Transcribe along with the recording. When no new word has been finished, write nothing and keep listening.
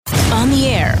on the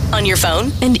air, on your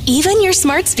phone, and even your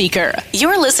smart speaker.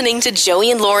 You're listening to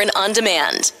Joey and Lauren On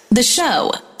Demand. The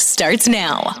show starts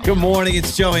now. Good morning.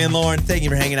 It's Joey and Lauren. Thank you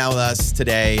for hanging out with us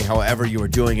today. However you are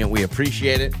doing it, we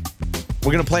appreciate it.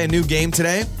 We're going to play a new game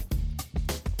today,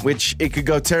 which it could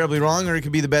go terribly wrong or it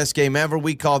could be the best game ever.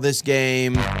 We call this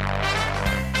game the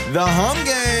Hum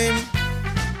Game,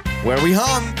 where we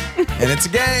hum, and it's a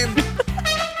game.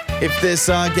 If this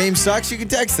game sucks, you can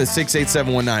text us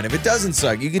 68719. If it doesn't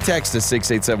suck, you can text us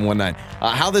 68719.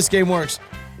 How this game works,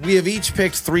 we have each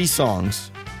picked 3 songs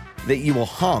that you will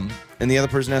hum, and the other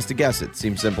person has to guess it.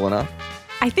 Seems simple enough?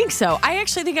 I think so. I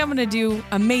actually think I'm going to do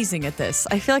amazing at this.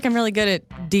 I feel like I'm really good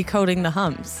at decoding the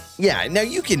hums. Yeah. Now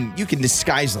you can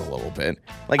disguise it a little bit.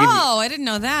 I didn't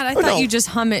know that. I thought you just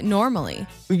hum it normally.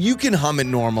 You can hum it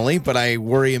normally, but I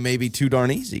worry it may be too darn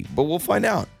easy. But we'll find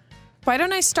out. Why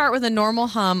don't I start with a normal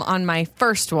hum on my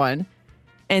first one,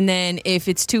 and then if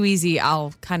it's too easy,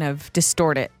 I'll kind of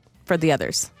distort it for the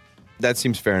others. That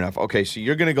seems fair enough. Okay, so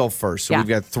you're going to go first. So We've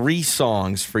got 3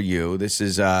 songs for you. This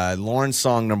is Lauren's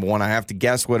song number 1. I have to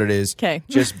guess what it is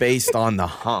just based on the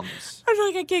hums. I feel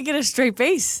like I can't get a straight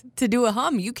face to do a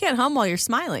hum. You can't hum while you're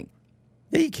smiling.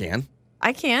 Yeah, you can.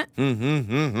 I can't.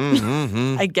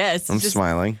 I guess. I'm just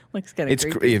smiling. Looks kind of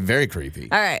creepy. It's very creepy.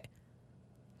 All right.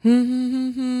 Yep.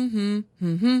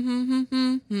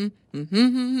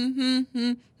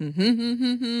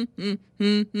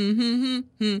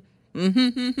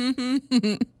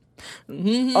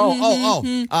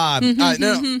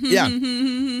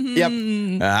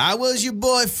 I was your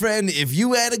boyfriend if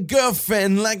you had a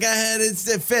girlfriend like I had in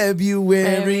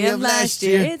February of last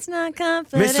year. It's not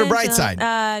confidential. Mr.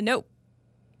 Brightside. Nope.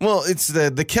 Well, it's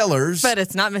the Killers. But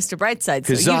it's not Mr. Brightside,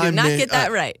 so you did not get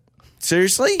that right.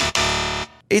 Seriously?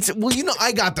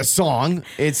 I got the song.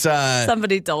 It's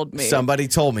somebody told me. Somebody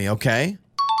told me, okay?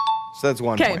 So that's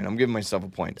 1 point. I'm giving myself a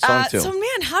point. Song 2. So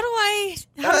man, how do I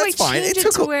change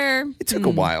it to where it took a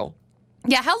while.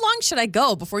 Yeah, how long should I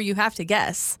go before you have to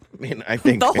guess? I mean, I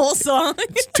think the whole song.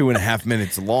 It's 2.5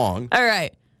 minutes long. All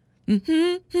right.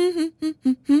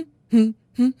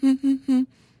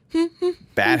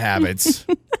 Bad Habits.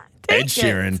 Ed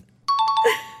Sheeran.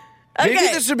 Okay. Maybe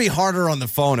this would be harder on the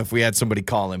phone if we had somebody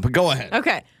call in, but go ahead.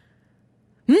 Okay.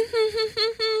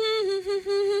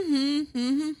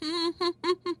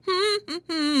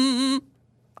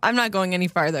 I'm not going any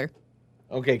farther.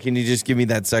 Okay, can you just give me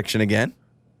that section again?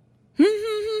 You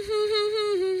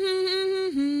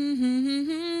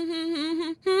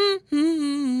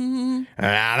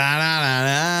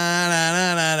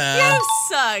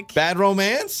suck. Bad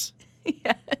Romance?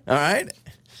 Yeah. All right.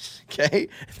 Okay.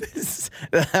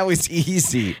 That was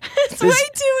easy. It's way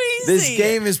too easy. This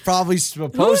game is probably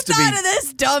supposed to be. Who thought of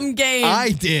this dumb game?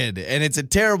 I did, and it's a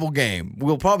terrible game.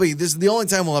 This is the only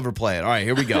time we'll ever play it. All right,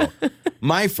 here we go.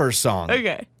 My first song.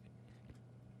 Okay.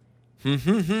 Good for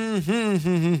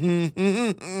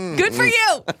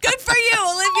you. Good for you,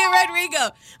 Olivia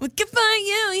Rodrigo. Well, good for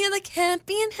you. You're like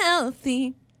happy and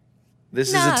healthy. This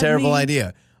is a terrible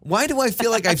idea. Why do I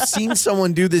feel like I've seen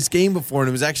someone do this game before and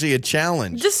it was actually a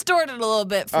challenge? Distort it a little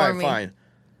bit for me. All right,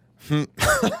 fine.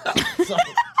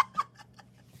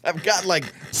 I've got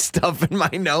stuff in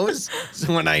my nose,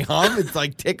 so when I hum, it's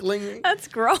tickling me. That's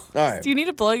gross. All right. Do you need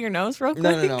to blow your nose real quick?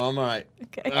 No, I'm all right.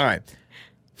 Okay. All right.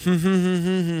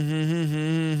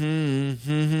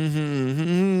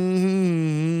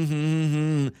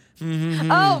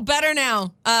 Oh, better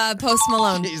now. Post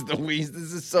Malone. Jeez Louise,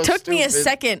 this is so Took stupid. me a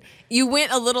second. You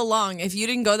went a little long. If you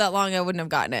didn't go that long, I wouldn't have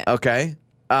gotten it. Okay.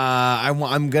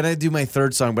 I'm going to do my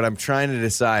third song, but I'm trying to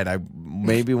decide. I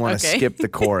maybe want to skip the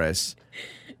chorus.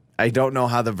 I don't know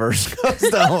how the verse goes,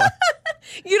 though.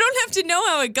 You don't have to know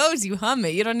how it goes. You hum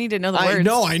it. You don't need to know the words.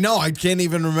 I know. I can't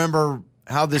even remember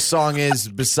how this song is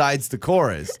besides the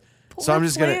chorus. Poor so I'm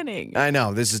just planning. I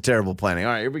know. This is terrible planning.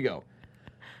 All right, here we go.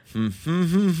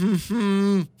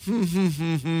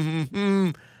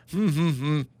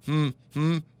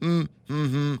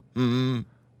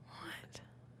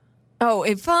 Oh,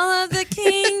 if all of the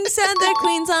kings had their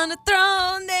queens on the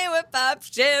throne, they would pop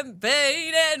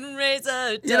champagne and raise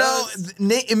a toast. You know,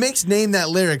 it makes Name That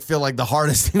Lyric feel like the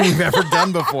hardest thing we've ever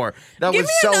done before. That Give was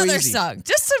me so another easy. song.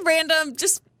 Just a random,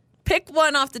 just pick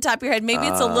one off the top of your head. Maybe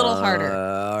it's a little harder.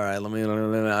 All right,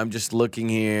 I'm just looking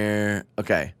here.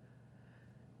 Okay.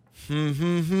 Can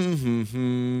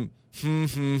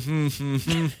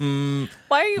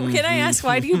I ask,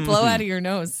 why do you blow out of your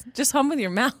nose? Just hum with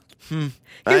your mouth.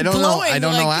 I don't know. I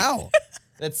don't know how.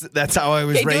 That's how I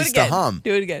was raised to hum.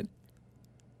 Do it again.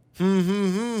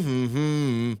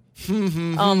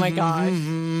 Oh my gosh.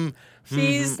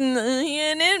 She's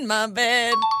lying in my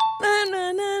bed.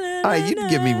 All right, you can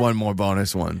give me one more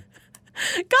bonus one.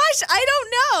 Gosh, I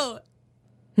don't know.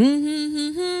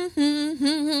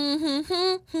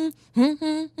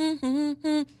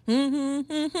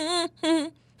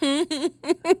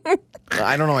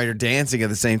 I don't know why you're dancing at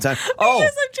the same time.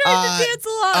 Because I'm trying to dance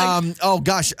along.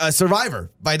 Survivor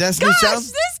by Destiny's Gosh, Child.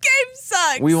 this game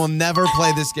sucks. We will never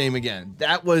play this game again.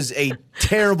 That was a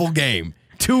terrible game.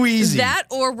 Too easy. That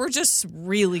or we're just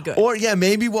really good. Or, yeah,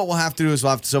 maybe what we'll have to do is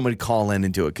we'll have somebody call in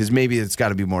and do it because maybe it's got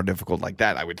to be more difficult like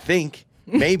that, I would think.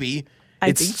 Maybe. I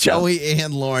think It's so. Joey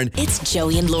and Lauren. It's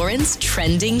Joey and Lauren's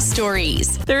trending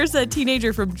stories. There's a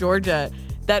teenager from Georgia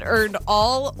that earned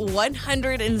all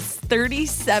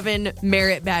 137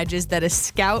 merit badges that a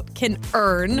scout can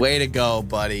earn. Way to go,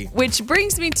 buddy. Which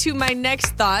brings me to my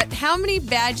next thought. How many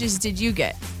badges did you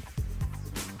get?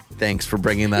 Thanks for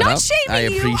bringing that Not up. shaming I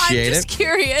you. appreciate I'm just it.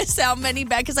 curious how many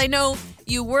because I know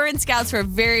you were in Scouts for a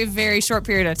very, very short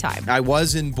period of time. I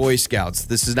was in Boy Scouts.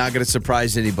 This is not going to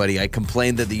surprise anybody. I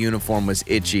complained that the uniform was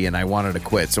itchy and I wanted to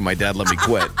quit, so my dad let me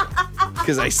quit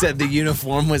because I said the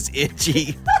uniform was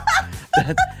itchy.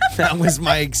 That was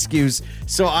my excuse.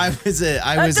 So That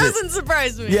doesn't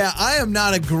surprise me. Yeah, I am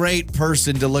not a great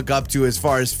person to look up to as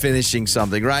far as finishing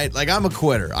something, right? Like, I'm a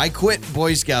quitter. I quit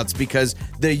Boy Scouts because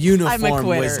the uniform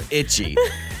was itchy.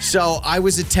 So I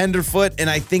was a tenderfoot, and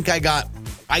I think I got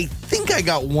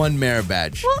one merit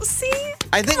badge. Well, see?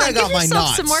 I think I got give my yourself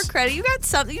knots. some more credit. You got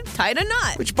something. You tied a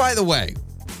knot. Which, by the way,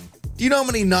 do you know how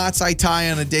many knots I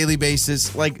tie on a daily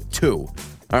basis? Like 2.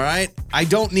 All right? I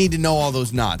don't need to know all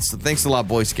those knots. So thanks a lot,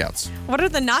 Boy Scouts. What are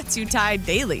the knots you tie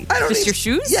daily? I don't Just need- your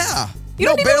shoes? Yeah. You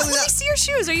don't even barely let me that. see your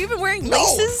shoes. Are you even wearing No.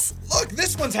 laces? Look,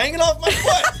 this one's hanging off my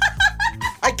foot.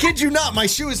 I kid you not. My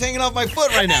shoe is hanging off my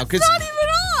foot right now. It's not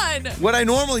even on. What I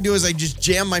normally do is I just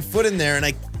jam my foot in there and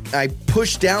I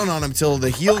push down on them till the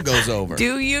heel goes over.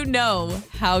 Do you know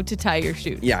how to tie your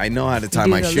shoes? Yeah, I know how to tie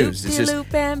Do my the shoes. It's just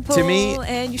loop and pull, to me.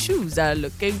 and your shoes are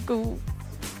looking cool.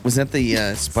 Was that the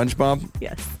SpongeBob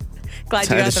Yes. Glad you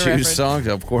tie got the the shoes reference. song?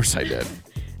 Of course I did.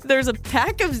 There's a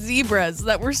pack of zebras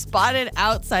that were spotted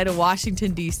outside of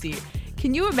Washington, D.C.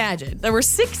 Can you imagine? There were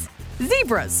 6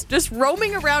 zebras just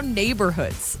roaming around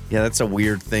neighborhoods. Yeah, that's a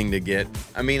weird thing to get.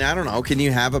 I mean, I don't know. Can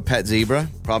you have a pet zebra?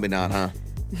 Probably not, huh?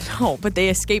 No, but they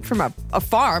escaped from a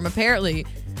farm, apparently.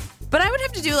 But I would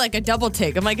have to do like a double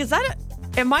take. I'm like,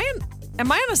 am I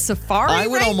on a safari I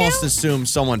would right almost now? assume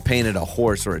someone painted a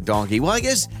horse or a donkey. Well, I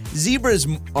guess zebras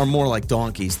are more like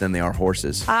donkeys than they are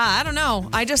horses. I don't know.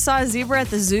 I just saw a zebra at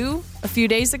the zoo a few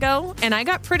days ago, and I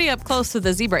got pretty up close to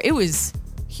the zebra. It was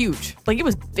huge. Like, it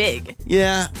was big.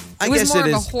 Yeah, I It was guess more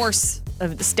it of is. a horse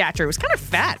of the stature. It was kind of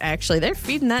fat, actually. They're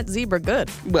feeding that zebra good.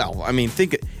 Well, I mean,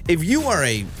 think if you are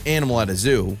a animal at a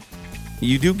zoo,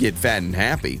 you do get fat and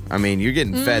happy. I mean, you're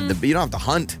getting fed. You don't have to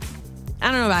hunt.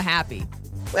 I don't know about happy.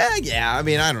 Well, yeah. I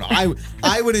mean, I don't know.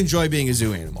 I would enjoy being a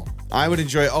zoo animal. I would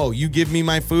enjoy. Oh, you give me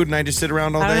my food and I just sit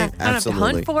around all I don't day. have, I don't have to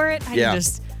Absolutely. hunt for it. I Yeah. can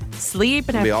just sleep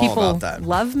and Be have all people about that.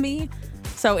 love me.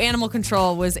 So animal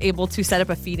control was able to set up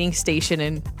a feeding station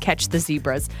and catch the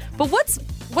zebras. But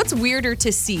what's weirder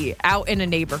to see out in a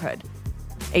neighborhood?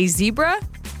 A zebra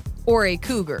or a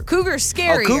cougar? Cougar's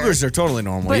scarier. Oh, cougars are totally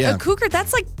normal. But yeah. a cougar,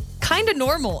 that's like kind of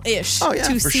normal-ish Oh, yeah,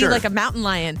 to for see sure. like a mountain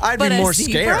lion. I'd But be a more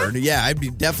zebra? scared. Yeah, I'd be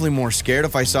definitely more scared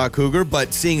if I saw a cougar,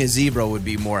 but seeing a zebra would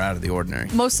be more out of the ordinary.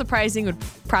 Most surprising would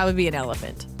probably be an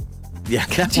elephant. Yeah,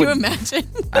 that Do you would, imagine?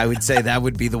 I would say that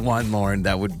would be the one, Lauren.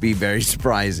 That would be very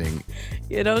surprising.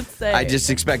 You don't say. I just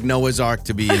expect Noah's Ark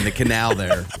to be in the canal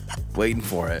there, waiting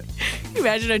for it.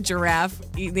 Imagine a giraffe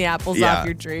eating the apples Yeah. off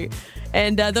your tree.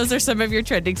 And those are some of your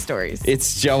trending stories.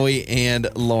 It's Joey and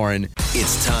Lauren.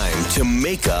 It's time to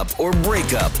make up or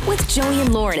break up. With Joey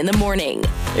and Lauren in the morning.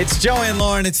 It's Joey and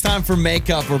Lauren. It's time for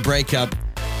makeup or breakup.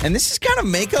 And this is kind of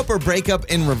makeup or breakup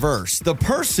in reverse. The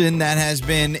person that has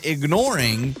been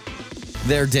ignoring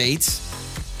their dates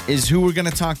is who we're going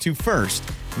to talk to first.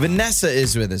 Vanessa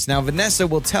is with us. Now, Vanessa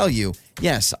will tell you,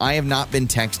 yes, I have not been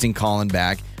texting Colin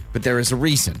back, but there is a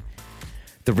reason.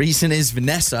 The reason is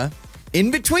Vanessa, in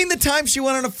between the time she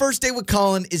went on a first date with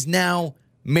Colin, is now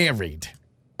married.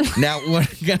 Now, we're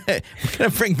gonna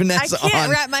bring I Vanessa on.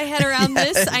 can't wrap my head around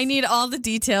Yes. this. I need all the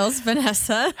details,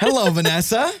 Vanessa. Hello,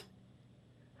 Vanessa.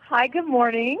 Hi, good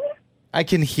morning. I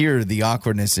can hear the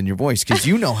awkwardness in your voice because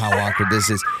you know how awkward this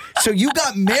is. So you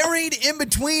got married in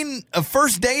between a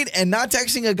first date and not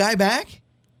texting a guy back?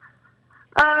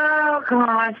 Oh,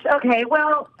 gosh. Okay,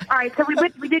 well, all right, so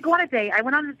we did go on a date. I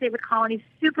went on a date with Colin. He's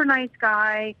a super nice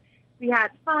guy. We had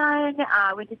fun.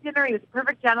 Went to dinner. He was a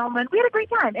perfect gentleman. We had a great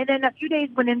time. And then a few days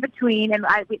went in between, and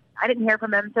I didn't hear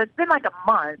from him. So it's been like a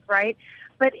month, right?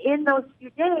 But in those few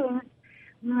days,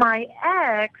 my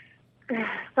ex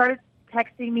started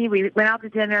texting me. We went out to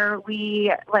dinner.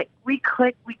 We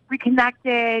reclicked. We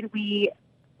reconnected. We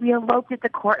eloped at the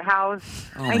courthouse.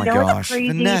 Oh I my know gosh, it's crazy,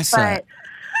 Vanessa. but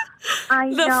I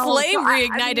The know. flame So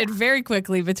reignited very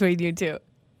quickly between you two.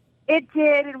 It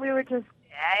did, and we were just,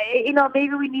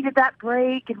 maybe we needed that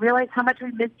break and realized how much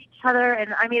we missed each other.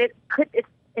 And I mean,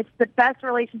 it's the best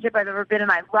relationship I've ever been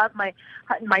in. I love my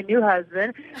new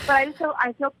husband, but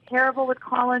I feel terrible with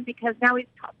Colin because now he's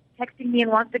texting me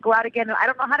and wants to go out again, and I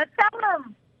don't know how to tell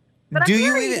him. But Do I'm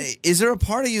you married. even, is there a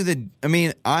part of you that, I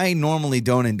mean, I normally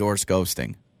don't endorse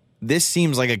ghosting. This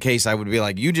seems like a case I would be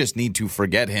like, you just need to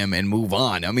forget him and move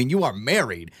on. I mean, you are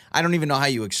married. I don't even know how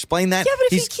you explain that. Yeah,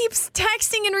 but if he keeps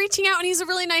texting and reaching out and he's a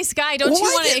really nice guy, don't you Why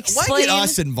want to Why explain? get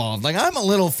us involved? Like, I'm a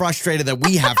little frustrated that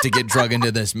we have to get drug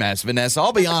into this mess, Vanessa.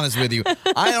 I'll be honest with you.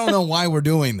 I don't know why we're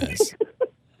doing this.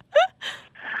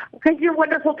 Because you're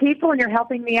wonderful people and you're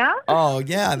helping me out. Oh,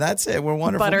 yeah, that's it. We're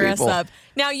wonderful Butter people. us up.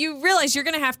 Now, you realize you're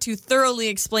going to have to thoroughly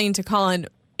explain to Colin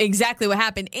exactly what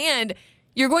happened, and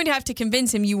you're going to have to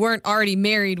convince him you weren't already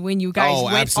married when you guys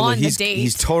went absolutely. on the date.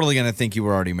 He's totally going to think you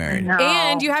were already married. No.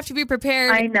 And you have to be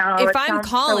prepared. I know. If It I'm sounds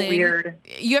so Colin, weird.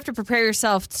 you have to prepare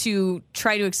yourself to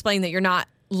try to explain that you're not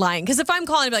lying. Because if I'm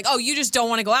calling and be like, oh, you just don't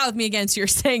want to go out with me again, so you're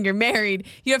saying you're married,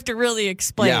 you have to really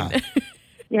explain. Yeah.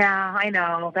 Yeah, I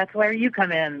know. That's where you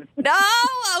come in. No,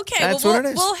 okay. That's well, what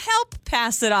it is. We'll help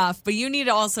pass it off, but you need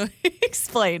to also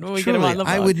explain when we get him Truly, on the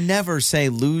phone. I would never say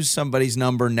lose somebody's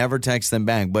number, never text them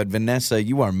back. But Vanessa,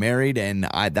 you are married, and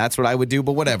that's what I would do.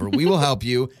 But whatever, we will help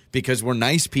you because we're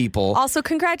nice people. Also,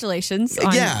 congratulations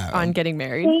on getting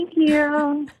married. Thank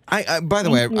you. By the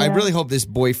way, Thank I you. really hope this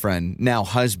boyfriend, now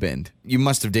husband, you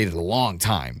must have dated a long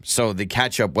time, so the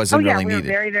catch up wasn't really we were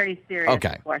needed. very, very serious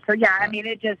Okay. before. So, yeah, I mean,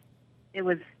 it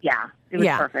was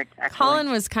perfect, actually.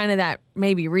 Colin was kind of that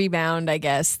maybe rebound, I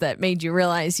guess, that made you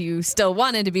realize you still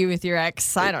wanted to be with your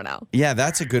ex. I don't know. Yeah,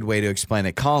 that's a good way to explain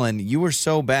it. Colin, you were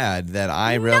so bad that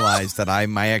I realized that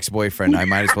my ex-boyfriend, I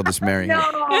might as well just marry him.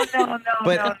 No.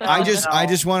 But I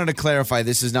just wanted to clarify,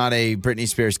 this is not a Britney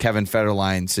Spears, Kevin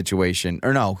Federline situation.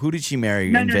 Or no, who did she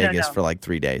marry in Vegas for like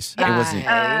 3 days? It wasn't.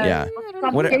 Yeah.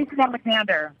 Jason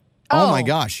Alexander. Oh my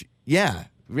gosh. Yeah.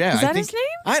 Yeah. Is that his name?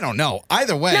 I don't know.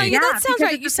 Either way. No, yeah, that sounds because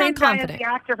right. it's You the same sound guy as confident. the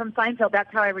actor from Seinfeld.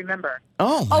 That's how I remember.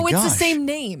 Oh my It's gosh. the same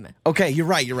name. Okay, you're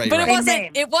right. But you're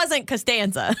right. it wasn't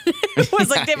Costanza. It was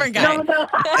like different guy. No.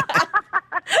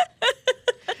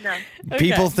 No.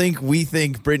 People we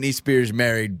think Britney Spears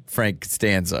married Frank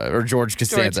Costanza or George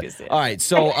Costanza. All right,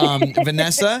 so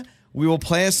Vanessa, we will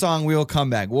play a song. We will come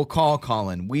back. We'll call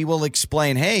Colin. We will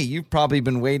explain, hey, you've probably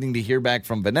been waiting to hear back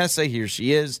from Vanessa. Here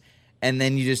she is. And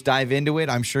then you just dive into it.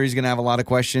 I'm sure he's going to have a lot of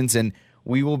questions, and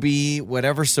we will be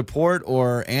whatever support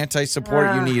or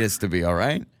anti-support you need us to be, all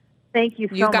right? Thank you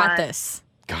so much. You got this.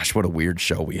 Gosh, what a weird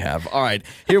show we have. All right,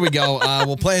 here we go.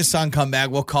 We'll play a song, come back.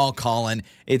 We'll call Colin.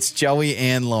 It's Joey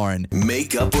and Lauren.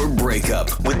 Make up or break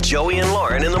up with Joey and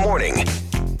Lauren in the morning.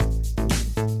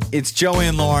 It's Joey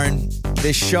and Lauren.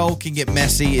 This show can get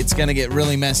messy. It's going to get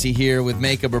really messy here with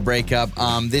Makeup or Breakup.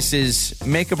 This is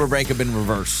Makeup or Breakup in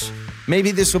reverse.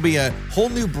 Maybe this will be a whole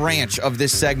new branch of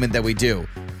this segment that we do,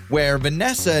 where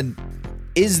Vanessa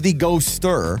is the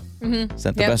ghoster. Mm-hmm. Is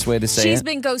that the best way to say it? She's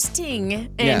been ghosting,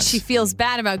 and she feels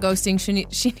bad about ghosting.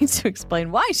 She needs to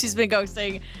explain why she's been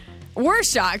ghosting. We're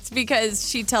shocked because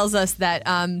she tells us that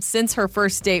since her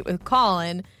first date with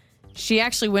Colin, she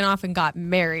actually went off and got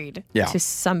married to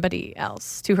somebody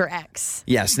else, to her ex.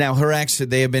 Yes. Now, her ex,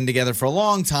 they have been together for a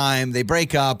long time. They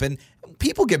break up, and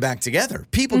people get back together.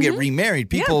 People get remarried.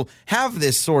 People have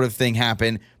this sort of thing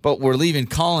happen, but we're leaving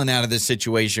Colin out of this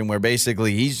situation where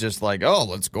basically he's just like, oh,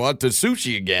 let's go out to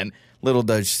sushi again. Little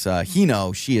does he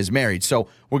know she is married. So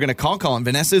we're going to call Colin.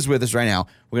 Vanessa is with us right now.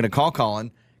 We're going to call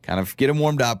Colin, kind of get him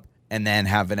warmed up, and then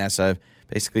have Vanessa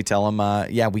basically tell him,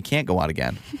 we can't go out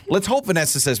again. Let's hope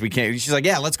Vanessa says we can't. She's like,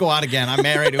 yeah, let's go out again. I'm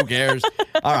married. Who cares?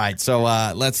 All right, so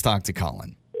let's talk to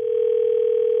Colin.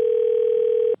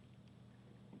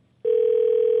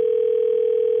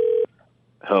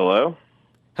 Hello?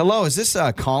 Hello, is this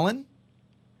Colin?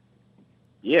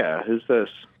 Yeah, who's this?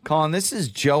 Colin, this is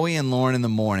Joey and Lauren in the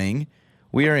morning.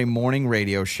 We are a morning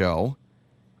radio show.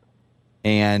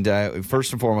 And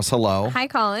first and foremost, hello. Hi,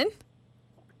 Colin.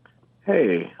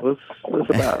 Hey, what's this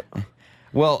about?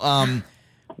 Well,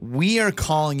 we are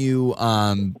calling you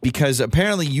because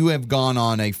apparently you have gone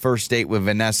on a first date with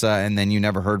Vanessa and then you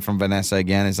never heard from Vanessa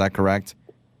again. Is that correct?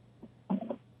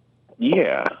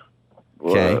 Yeah.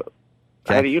 Well,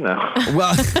 Okay. How do you know?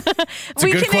 Well, it's a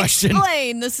We good can question.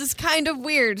 explain. This is kind of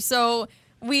weird. So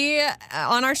we,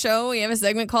 on our show, we have a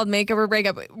segment called Makeup or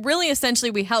Breakup. Really,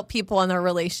 essentially, we help people in their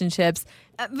relationships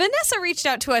Vanessa reached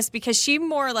out to us because she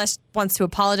more or less wants to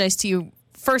apologize to you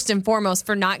first and foremost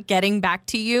for not getting back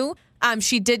to you.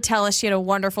 She did tell us she had a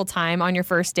wonderful time on your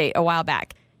first date a while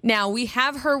back. Now, we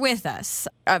have her with us.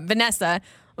 Vanessa,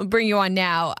 we'll bring you on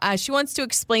now. She wants to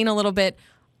explain a little bit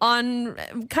on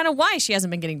kind of why she hasn't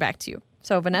been getting back to you.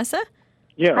 So, Vanessa?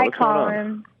 Yeah, Hi, what's going on?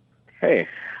 Colin. Hey.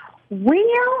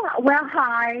 Well,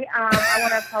 hi. I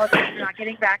want to apologize for not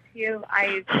getting back to you.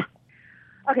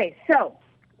 Okay, so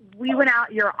we went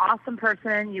out. You're an awesome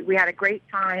person. We had a great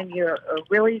time. You're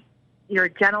a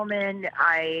gentleman.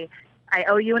 I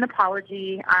owe you an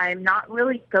apology. I'm not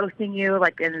really ghosting you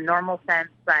like in a normal sense,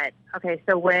 but okay,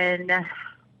 so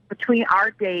between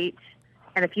our date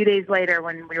and a few days later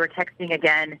when we were texting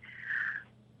again,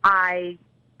 I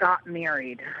got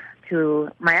married to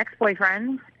my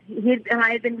ex-boyfriend. He and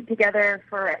I had been together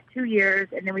for 2 years,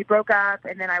 and then we broke up,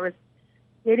 and then I was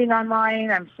dating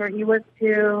online. I'm sure he was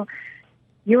too.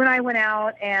 You and I went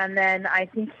out, and then I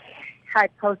think I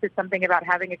posted something about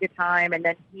having a good time, and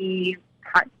then he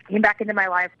came back into my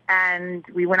life, and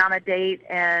we went on a date,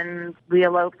 and we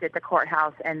eloped at the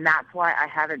courthouse, and that's why I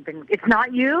haven't been. It's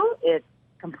not you. It's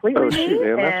completely me.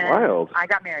 Shoot, man, that's wild. I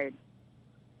got married.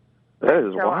 That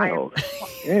is So wild.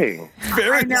 Dang.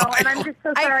 I know, and I'm just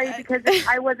so sorry because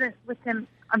I wasn't with him.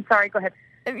 I'm sorry. Go ahead.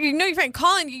 You know, your friend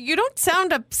Colin, you don't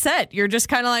sound upset. You're just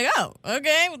kind of like, oh,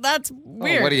 okay, well, that's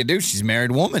weird. What do you do? She's a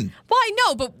married woman. Well, I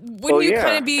know, but wouldn't you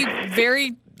kind of be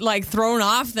very like thrown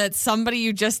off that somebody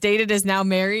you just dated is now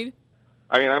married?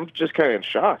 I mean, I'm just kind of in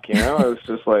shock, you know? I was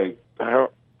just like, I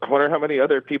wonder how many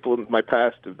other people in my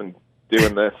past have been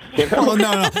doing this, you know? Oh,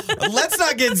 no. Let's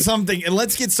not get something.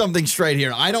 Let's get something straight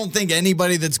here. I don't think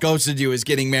anybody that's ghosted you is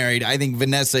getting married. I think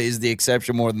Vanessa is the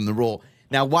exception more than the rule.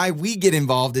 Now, why we get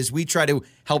involved is we try to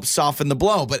help soften the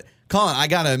blow. But, Colin, I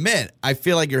got to admit, I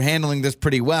feel like you're handling this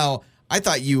pretty well. I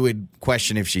thought you would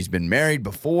question if she's been married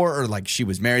before or like she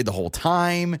was married the whole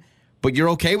time. But you're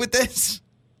okay with this?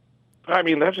 I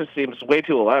mean, that just seems way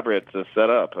too elaborate to set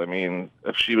up. I mean,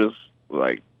 if she was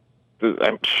like,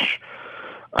 I'm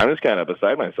just kind of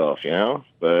beside myself, you know?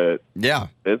 But yeah,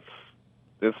 it's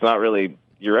not really,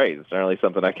 you're right. It's not really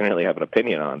something I can really have an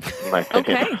opinion on, in my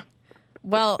opinion. Okay.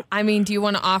 Well, I mean, do you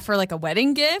want to offer like a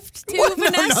wedding gift to What?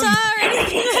 Vanessa No. or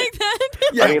anything like that?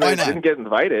 Yeah, I mean, why I not? didn't get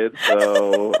invited,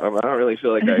 so I don't really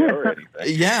feel like I owe her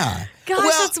anything. Yeah. Gosh,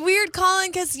 Well- that's weird,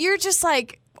 Colin, because you're just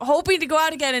like hoping to go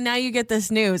out again and now you get this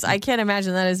news. I can't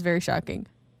imagine. That is very shocking.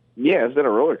 Yeah, it's been a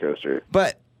roller coaster.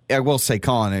 But I will say,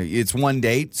 Colin, it's one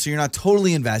date, so you're not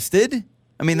totally invested.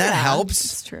 I mean, that Yeah, helps.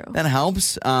 that's true. That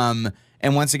helps. And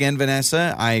once again,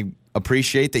 Vanessa, I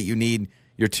appreciate that you need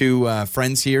your two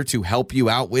friends here to help you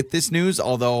out with this news.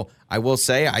 Although I will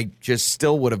say, I just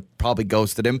still would have probably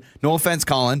ghosted him. No offense,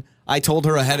 Colin. I told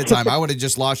her ahead of time I would have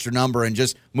just lost your number and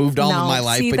just moved on with my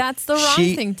life. See, but that's the wrong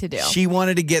thing to do. She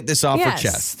wanted to get this off her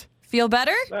chest. Feel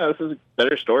better? No, this is a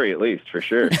better story, at least, for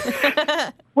sure.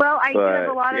 Well, I do have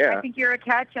a lot of. yeah. I think you're a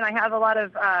catch, and I have a lot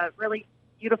of really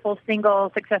beautiful,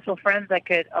 single, successful friends I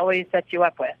could always set you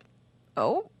up with.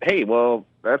 Oh. Hey, well,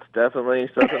 that's definitely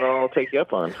something I'll take you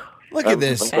up on. Look at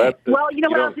this. I'm glad that Well, you know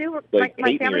what I'll don't, do? like, My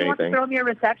hate me or family wants to anything. throw me a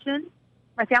reception.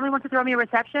 My family wants to throw me a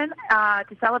reception to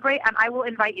celebrate, and I will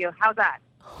invite you. How's that?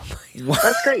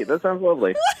 That's great. That sounds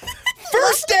lovely.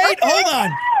 First date, hold on.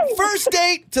 First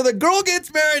date to the girl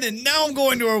gets married, and now I'm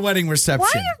going to her wedding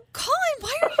reception.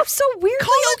 Why are you so weirdly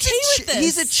okay with this?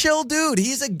 He's a chill dude.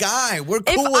 He's a guy. We're If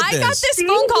cool with I this. got this See?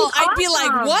 phone call, I'd be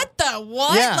Awesome. like, what the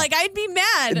what? Yeah. Like, I'd be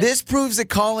mad. This proves that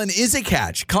Colin is a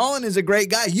catch. Colin is a great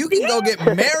guy. You can go get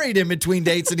married in between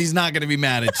dates, and he's not going to be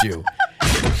mad at you.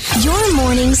 Your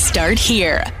mornings start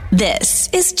here. This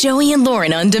is Joey and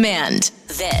Lauren on demand.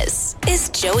 This is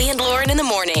Joey and Lauren in the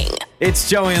morning. It's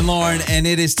Joey and Lauren, and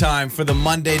it is time for the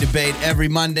Monday debate. Every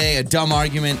Monday, a dumb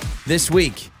argument. This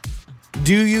week,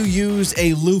 do you use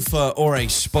a loofah or a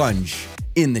sponge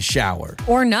in the shower?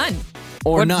 Or none.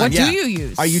 Or What- none? what do yeah. you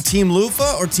use? Are you team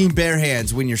loofah or team bare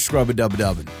hands when you're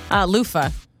scrub-a-dub-a-dubbing? Loofah.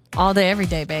 All day, every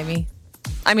day, baby.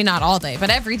 I mean, not all day, but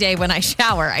every day when I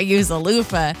shower, I use a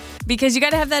loofah because you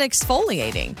got to have that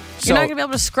exfoliating. So- You're not going to be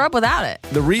able to scrub without it.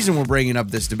 The reason we're bringing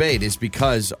up this debate is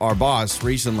because our boss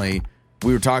recently,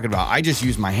 we were talking about, I just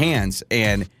used my hands,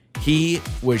 and he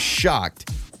was shocked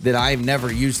that I've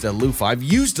never used a loofah. I've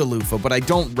used a loofah, but I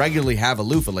don't regularly have a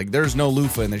loofah. Like, there's no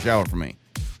loofah in the shower for me.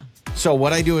 So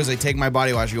what I do is I take my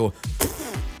body wash and go,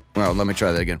 well, let me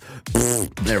try that again.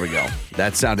 There we go.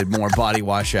 That sounded more body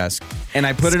wash-esque. And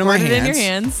I put it in my Squirt hands. it in your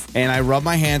hands. And I rub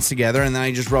my hands together, and then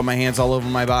I just rub my hands all over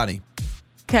my body.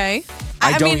 Okay.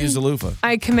 I don't mean, use a loofah.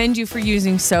 I commend you for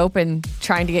using soap and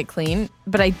trying to get clean,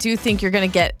 but I do think you're going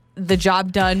to get the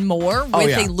job done more with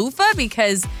yeah. a loofah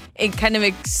because it kind of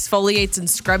exfoliates and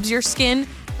scrubs your skin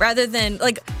rather than,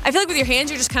 like, I feel like with your hands,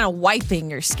 you're just kind of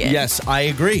wiping your skin. Yes, I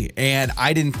agree. And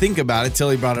I didn't think about it till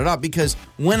he brought it up because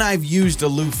when I've used a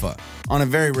loofah on a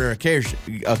very rare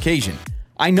occasion,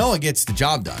 I know it gets the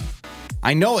job done.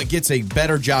 I know it gets a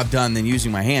better job done than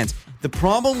using my hands. The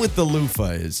problem with the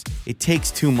loofah is it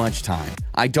takes too much time.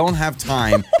 I don't have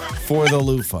time for the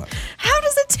loofah. How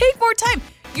does it take more time?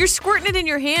 You're squirting it in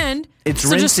your hand. It's so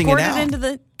rinsing just it squirt out. it into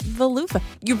the loofah.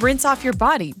 You rinse off your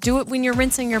body. Do it when you're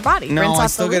rinsing your body. No, rinse I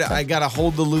off still the got I got to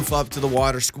hold the loofah up to the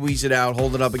water, squeeze it out,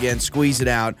 hold it up again, squeeze it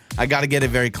out. I got to get it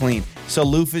very clean. So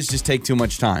loofahs just take too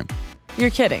much time. You're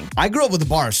kidding. I grew up with a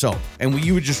bar of soap, and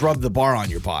you would just rub the bar on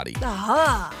your body.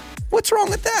 Aha. What's wrong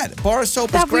with that? Bar of soap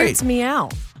is That great. weirds me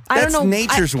out. That's I don't know.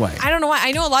 nature's way. I don't know why.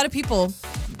 I know a lot of people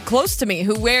close to me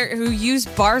who use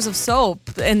bars of soap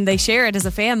and they share it as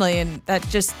a family, and that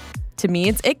just, to me,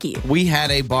 it's icky. We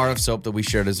had a bar of soap that we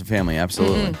shared as a family,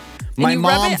 absolutely. Mm-hmm. My and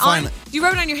mom finally... Do you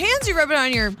rub it on your hands or you rub it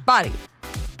on your body?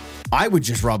 I would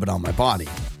just rub it on my body.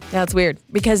 That's weird.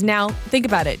 Because now, think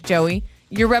about it, Joey.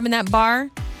 You're rubbing that bar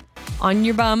on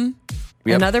your bum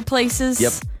and other places.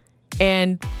 Yep.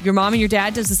 And your mom and your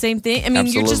dad does the same thing. I mean,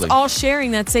 you're just Absolutely. all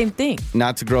sharing that same thing.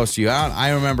 Not to gross you out,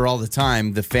 I remember all the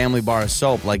time the family bar of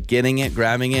soap, like getting it,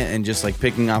 grabbing it, and just like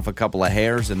picking off a couple of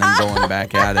hairs and then going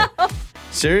back at it.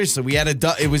 Seriously, we had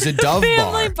it was a Dove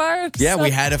Family bar. bar of Yeah, we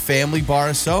soap. had a family bar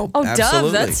of soap. Oh, Absolutely.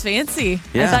 Dove, that's fancy.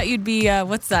 Yeah. I thought you'd be,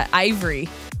 what's that, Ivory.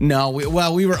 No, we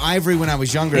were Ivory when I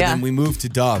was younger, Yeah. then we moved to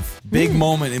Dove. Big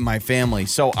moment in my family.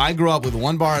 So I grew up with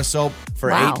one bar of soap for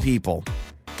Wow. 8 people.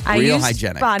 I Real used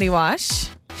hygienic. body wash,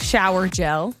 shower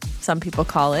gel, some people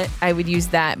call it. I would use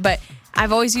that. But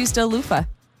I've always used a loofah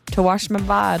to wash my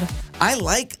bod. I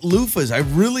like loofahs. I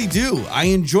really do. I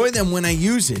enjoy them when I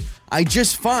use it. I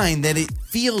just find that it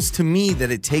feels to me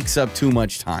that it takes up too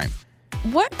much time.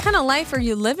 What kind of life are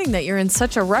you living that you're in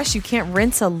such a rush you can't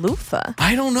rinse a loofah?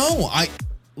 I don't know.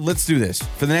 Let's do this.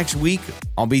 For the next week,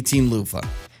 I'll be Team Loofah.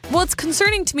 Well, it's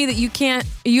concerning to me that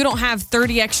you don't have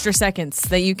 30 extra seconds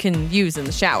that you can use in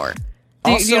the shower.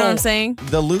 Do you know what I'm saying?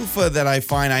 The loofah that I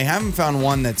find, I haven't found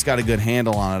one that's got a good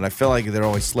handle on it. I feel like they're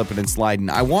always slipping and sliding.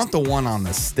 I want the one on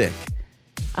the stick.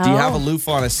 Do you have a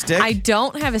loofah on a stick? I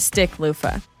don't have a stick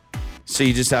loofah. So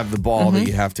you just have the ball that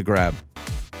you have to grab.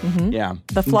 Mm-hmm. Yeah.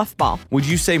 The fluff ball. Would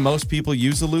you say most people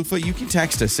use a loofah? You can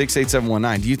text us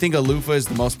 68719. Do you think a loofah is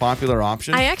the most popular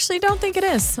option? I actually don't think it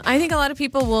is. I think a lot of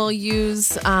people will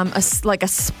use a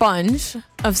sponge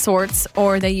of sorts,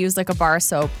 or they use like a bar of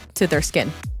soap to their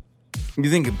skin. You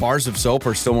think bars of soap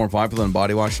are still more popular than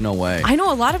body wash? No way. I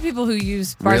know a lot of people who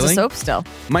use bars Really? of soap still.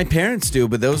 My parents do,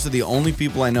 but those are the only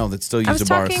people I know that still I use was a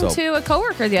bar of talking soap. to a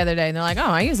coworker the other day, and they're like, "Oh,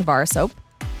 I use a bar of soap."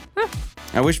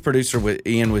 I wish producer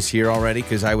Ian was here already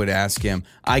because I would ask him.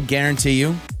 I guarantee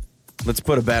you, let's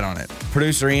put a bet on it.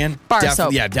 Producer Ian? Bar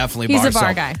soap. Yeah, definitely He's bar a bar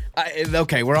soap. guy.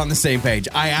 Okay, we're on the same page.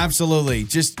 I absolutely,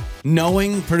 just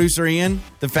knowing producer Ian,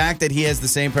 the fact that he has the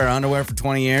same pair of underwear for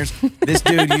 20 years, this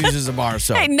dude uses a bar of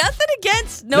soap. Hey, nothing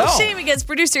against, no shame against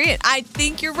producer Ian. I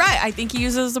think you're right. I think he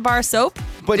uses a bar of soap,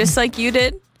 But- just like you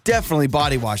did. Definitely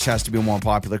body wash has to be more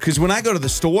popular because when I go to the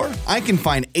store, I can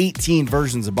find 18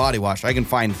 versions of body wash. I can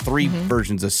find 3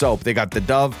 versions of soap. They got the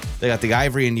Dove, they got the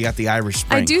Ivory, and you got the Irish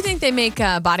Spring. I do think they make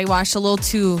body wash a little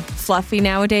too fluffy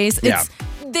nowadays. Yeah.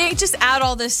 They just add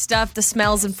all this stuff, the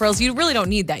smells and frills. You really don't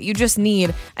need that. You just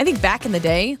need, I think back in the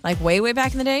day, like way, way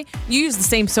back in the day, you use the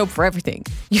same soap for everything.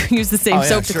 You use the same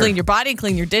soap to clean your body,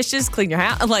 clean your dishes, clean your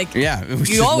house. Like, Yeah, it was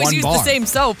you just always one use bar. the same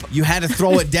soap. You had to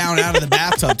throw it down out of the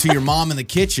bathtub to your mom in the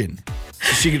kitchen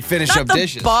so she could finish Not up the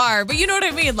dishes. bar, but you know what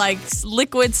I mean? Like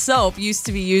liquid soap used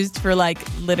to be used for like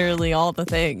literally all the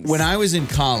things. When I was in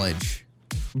college,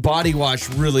 body wash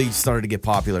really started to get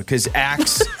popular because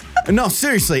Axe, no,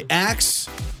 seriously, Axe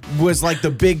was like the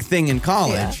big thing in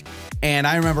college. And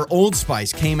I remember Old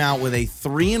Spice came out with a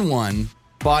 3-in-1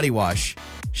 body wash,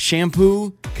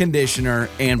 shampoo, conditioner,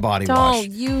 and body wash.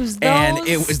 Don't use those. And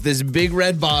it was this big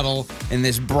red bottle and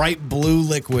this bright blue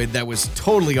liquid that was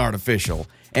totally artificial.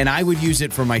 And I would use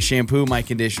it for my shampoo, my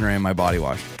conditioner, and my body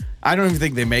wash. I don't even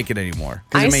think they make it anymore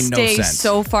because it made no stay sense.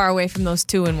 so far away from those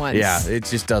 2-in-1s. Yeah, it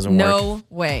just doesn't work. No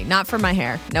way. Not for my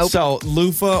hair. Nope. So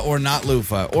loofah or not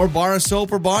loofah, or bar of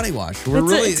soap or body wash.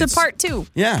 it's a part 2.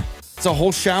 Yeah. It's a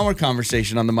whole shower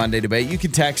conversation on the Monday debate. You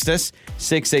can text us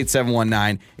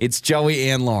 68719. It's Joey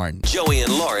and Lauren. Joey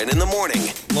and Lauren in the morning.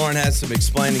 Lauren has some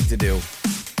explaining to do.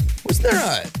 Was there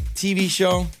a TV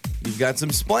show? You've got some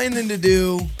explaining to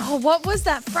do. Oh, what was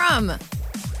that from?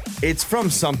 It's from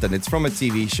something. It's from a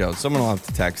TV show. Someone will have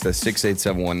to text us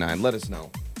 68719. Let us know.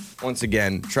 Once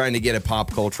again, trying to get a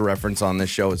pop culture reference on this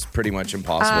show is pretty much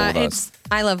impossible with us. It's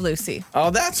I Love Lucy.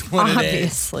 Oh, that's what it is.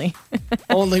 Obviously.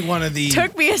 Only one of the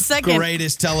Took me a second.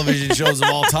 greatest television shows of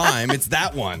all time. It's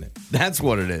that one. That's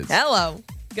what it is. Hello.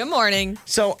 Good morning.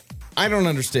 So I don't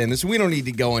understand this. We don't need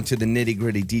to go into the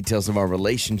nitty-gritty details of our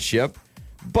relationship,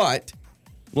 but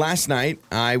last night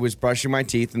I was brushing my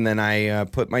teeth and then I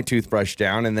put my toothbrush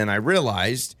down and then I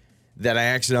realized that I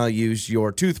accidentally used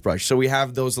your toothbrush. So we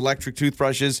have those electric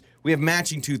toothbrushes. We have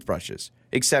matching toothbrushes,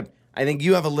 except I think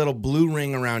you have a little blue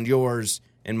ring around yours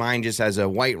and mine just has a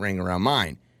white ring around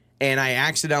mine. And I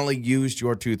accidentally used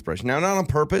your toothbrush. Now, not on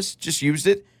purpose, just used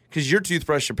it because your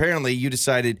toothbrush, apparently you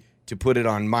decided to put it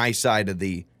on my side of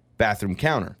the bathroom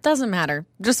counter. Doesn't matter.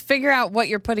 Just figure out what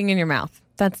you're putting in your mouth.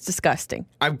 That's disgusting.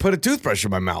 I put a toothbrush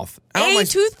in my mouth.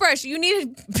 Toothbrush. You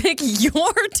need to pick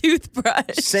your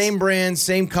toothbrush. Same brand,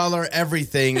 same color,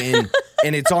 everything,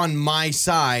 and it's on my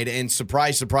side. And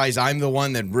surprise, surprise, I'm the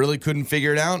one that really couldn't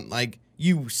figure it out. Like,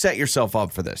 you set yourself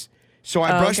up for this. So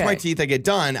I brush my teeth. I get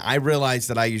done. I realized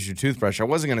that I used your toothbrush. I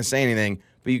wasn't going to say anything,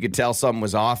 but you could tell something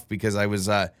was off because I was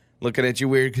looking at you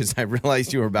weird because I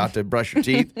realized you were about to brush your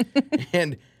teeth.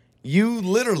 And you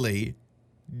literally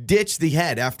ditched the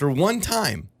head after one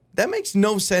time. That makes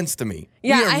no sense to me.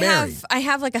 Yeah, I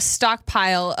have like a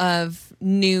stockpile of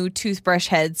new toothbrush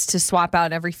heads to swap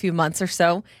out every few months or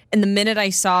so. And the minute I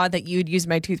saw that you'd use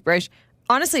my toothbrush,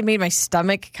 honestly, it made my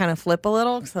stomach kind of flip a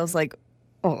little because I was like,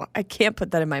 oh, I can't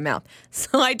put that in my mouth.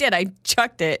 So I did. I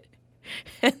chucked it.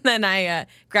 And then I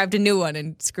grabbed a new one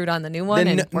and screwed on the new one,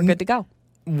 and we're good to go.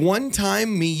 One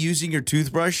time me using your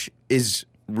toothbrush is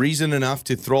reason enough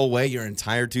to throw away your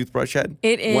entire toothbrush head?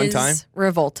 It is one time?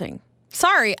 Revolting.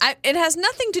 Sorry, it has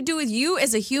nothing to do with you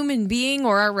as a human being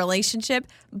or our relationship.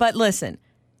 But listen,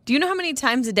 do you know how many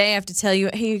times a day I have to tell you,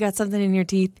 hey, you got something in your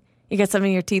teeth? You got something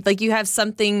in your teeth? Like you have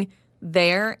something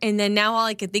there. And then now all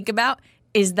I can think about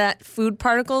is that food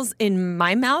particles in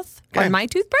my mouth on my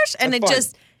toothbrush. And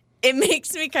it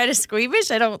makes me kind of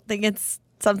squeamish. I don't think it's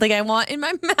something I want in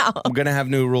my mouth. I'm going to have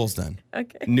new rules then.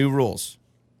 Okay. New rules.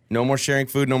 No more sharing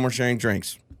food, no more sharing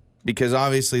drinks. Because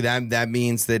obviously that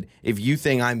means that if you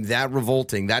think I'm that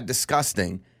revolting, that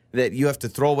disgusting, that you have to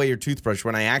throw away your toothbrush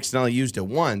when I accidentally used it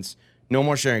once, no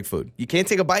more sharing food. You can't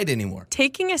take a bite anymore.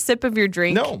 Taking a sip of your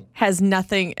drink has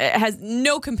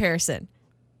no comparison.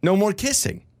 No more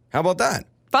kissing. How about that?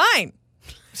 Fine.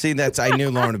 See, I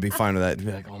knew Lauren would be fine with that. She'd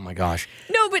be like, oh my gosh.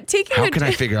 No, but How can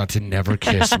I figure out to never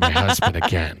kiss my husband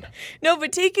again? No,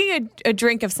 but taking a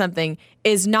drink of something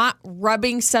is not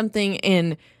rubbing something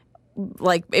in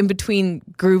between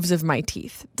grooves of my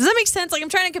teeth. Does that make sense? Like I'm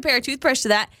trying to compare a toothbrush to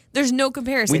that. There's no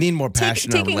comparison. We need more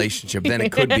passion in our relationship. Then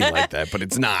it could be like that, but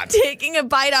it's not. Taking a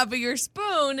bite off of your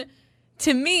spoon,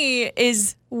 to me,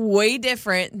 is way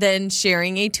different than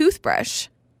sharing a toothbrush.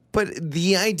 But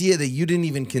the idea that you didn't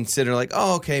even consider like,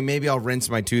 oh, okay, maybe I'll rinse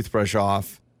my toothbrush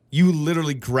off. You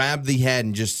literally grabbed the head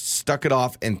and just stuck it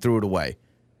off and threw it away.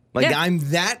 Like I'm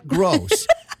that gross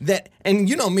and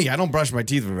you know me, I don't brush my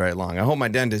teeth for very long. I hope my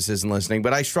dentist isn't listening,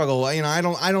 but I struggle. You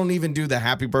know, I don't even do the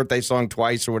happy birthday song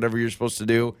twice or whatever you're supposed to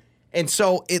do. And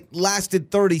so it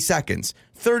lasted 30 seconds.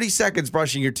 30 seconds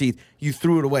brushing your teeth. You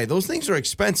threw it away. Those things are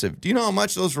expensive. Do you know how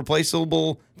much those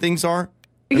replaceable things are?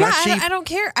 I don't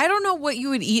care. I don't know what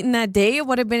you would eat in that day. It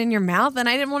would have been in your mouth, and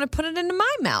I didn't want to put it into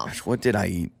my mouth. Gosh, what did I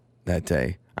eat that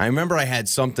day? I remember I had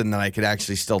something that I could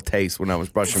actually still taste when I was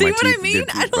brushing my teeth. See what I mean?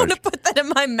 I don't want to put that in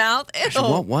my mouth. Ew. Gosh,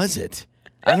 what was it?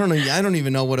 I don't know. I don't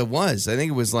even know what it was. I think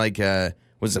it was like,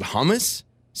 was it hummus?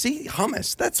 See,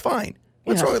 hummus. That's fine.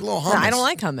 What's wrong with a little hummus? No, I don't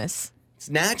like hummus. It's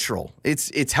natural.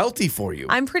 It's healthy for you.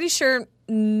 I'm pretty sure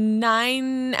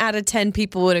 9 out of 10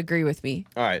 people would agree with me.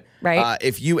 All right. Right?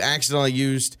 If you accidentally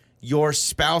used your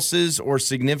spouse's or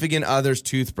significant other's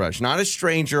toothbrush, not a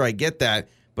stranger, I get that,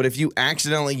 but if you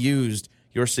accidentally used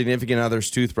your significant other's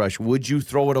toothbrush, would you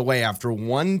throw it away after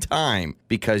one time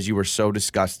because you were so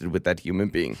disgusted with that human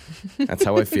being? That's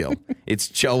how I feel. It's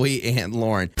Joey and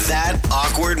Lauren. That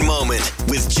awkward moment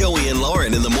with Joey and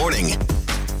Lauren in the morning.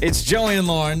 It's Joey and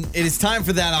Lauren. It is time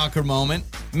for that awkward moment.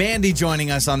 Mandy joining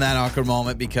us on that awkward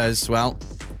moment because, well,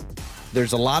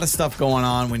 there's a lot of stuff going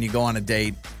on when you go on a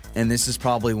date, and this is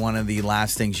probably one of the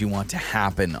last things you want to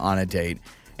happen on a date.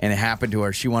 And it happened to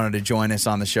her. She wanted to join us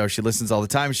on the show. She listens all the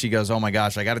time. She goes, oh, my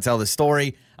gosh, I got to tell this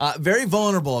story. Very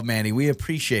vulnerable of Mandy. We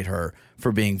appreciate her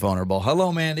for being vulnerable.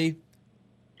 Hello, Mandy.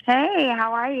 Hey,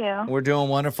 how are you? We're doing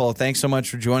wonderful. Thanks so much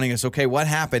for joining us. Okay, what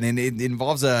happened? And it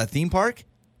involves a theme park?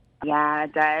 Yeah,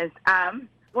 it does.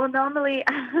 Well, normally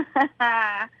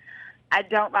I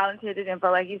don't volunteer this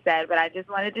info like you said, but I just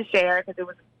wanted to share because it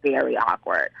was very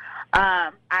awkward.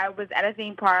 I was at a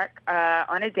theme park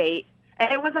on a date.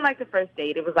 And it wasn't like the first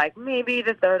date. It was like maybe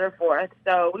the third or fourth.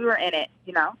 So we were in it,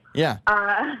 Yeah.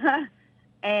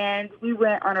 And we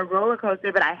went on a roller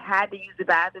coaster, but I had to use the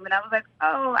bathroom. And I was like,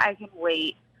 oh, I can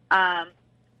wait. And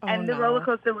the roller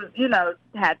coaster was,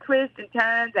 had twists and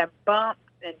turns and bumps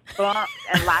and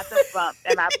lots of bumps.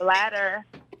 And my bladder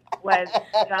was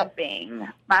jumping.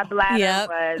 My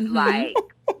bladder was like,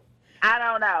 I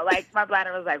don't know. Like, my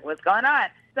bladder was like, what's going on?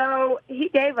 So he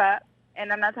gave up.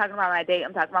 And I'm not talking about my date.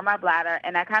 I'm talking about my bladder.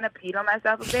 And I kind of peed on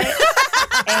myself a bit.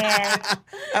 And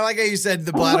I like how you said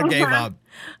the bladder gave up.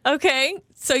 Okay.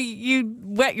 So you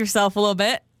wet yourself a little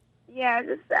bit. Yeah,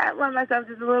 I wet myself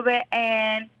just a little bit.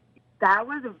 And that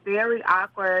was very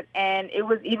awkward. And it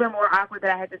was even more awkward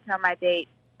that I had to tell my date,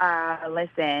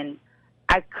 listen,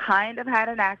 I kind of had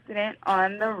an accident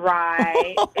on the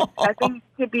ride. It's nothing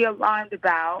to be alarmed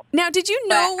about. Now, did you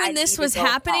know when this was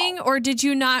happening, or did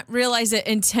you not realize it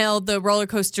until the roller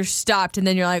coaster stopped and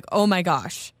then you're like, oh my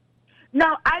gosh?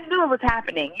 No, I knew it was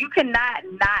happening. You cannot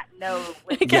not know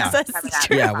when I guess it's that's coming out.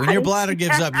 true. Yeah, when your bladder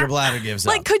gives up, your bladder gives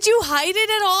up. Like, could you hide it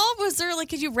at all? Was there,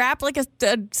 could you wrap, a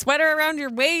sweater around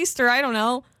your waist, or I don't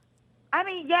know? I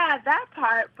mean, yeah, that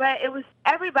part, but it was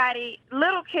everybody,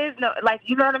 little kids know,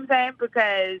 you know what I'm saying?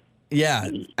 Because... Yeah,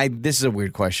 this is a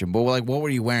weird question, but what were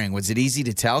you wearing? Was it easy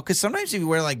to tell? Because sometimes if you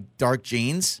wear, dark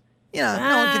jeans, no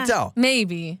one can tell.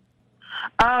 Maybe.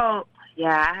 Oh,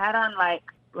 yeah, I had on,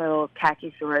 little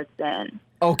khaki shorts and...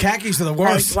 Oh, khakis are the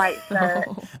worst. White shirt.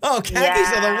 Oh,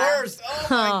 khakis are the worst. Oh,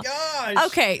 my gosh.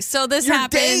 Okay, so this Your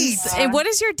happens. date. And what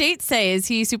does your date say? Is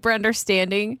he super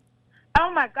understanding? Oh,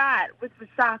 my God, which was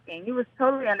shocking. He was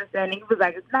totally understanding. He was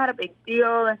like, it's not a big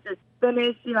deal. Let's just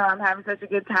finish. I'm having such a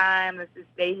good time. Let's just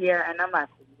stay here. And I'm like,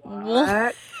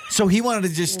 what? So he wanted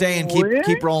to just stay and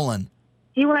keep rolling.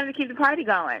 He wanted to keep the party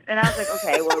going. And I was like,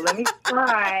 okay, well, let me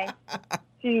try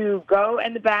to go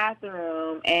in the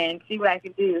bathroom and see what I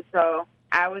can do. So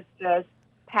I was just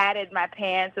patted my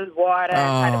pants with water and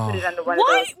tried to put it under one of those.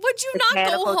 Why would you not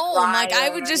go home?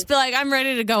 I would just be like, I'm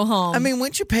ready to go home. I mean,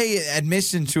 once you pay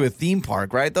admission to a theme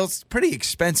park, right? That's pretty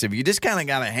expensive. You just kind of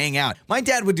got to hang out. My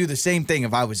dad would do the same thing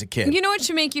if I was a kid. You know what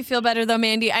should make you feel better, though,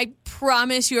 Mandy? I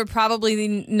promise you are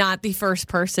probably not the first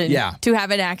person to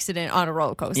have an accident on a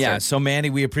roller coaster. Yeah, so, Mandy,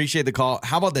 we appreciate the call.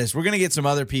 How about this? We're going to get some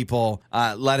other people.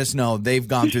 Let us know they've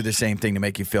gone through the same thing to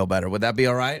make you feel better. Would that be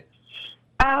all right?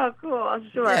 Oh, cool.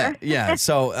 Sure. Yeah.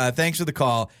 So thanks for the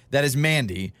call. That is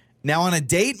Mandy. Now, on a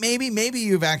date, maybe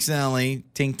you've accidentally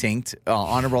tinked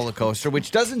on a roller coaster, which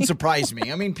doesn't surprise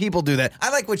me. I mean, people do that. I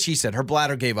like what she said. Her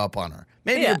bladder gave up on her.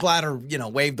 Maybe your bladder,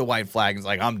 waved the white flag and was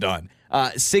like, I'm done.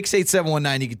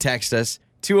 68719, you can text us.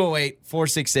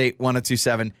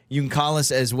 208-468-1027. You can call us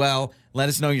as well. Let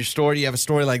us know your story. Do you have a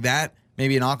story like that?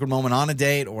 Maybe an awkward moment on a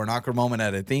date or an awkward moment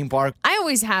at a theme park. I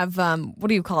always have, what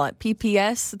do you call it?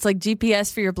 PPS? It's like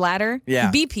GPS for your bladder.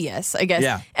 Yeah. BPS, I guess.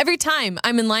 Yeah. Every time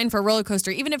I'm in line for a roller coaster,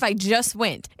 even if I just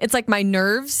went, it's like my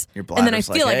nerves. Your and then I bladder's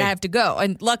feel like hey. I have to go.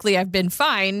 And luckily I've been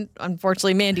fine.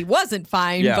 Unfortunately, Mandy wasn't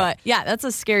fine. Yeah. But yeah, that's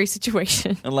a scary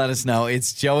situation. And let us know.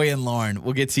 It's Joey and Lauren.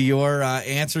 We'll get to your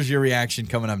answers, your reaction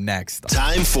coming up next.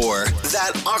 Time for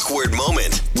That Awkward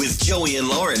Moment with Joey and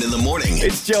Lauren in the morning.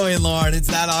 It's Joey and Lauren. It's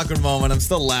that awkward moment. I'm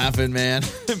still laughing, man.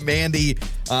 Mandy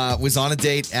was on a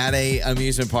date at a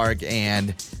amusement park,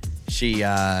 and she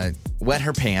wet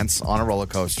her pants on a roller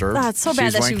coaster. That's so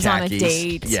bad that she was on a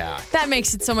date. Yeah. That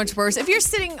makes it so much worse. If you're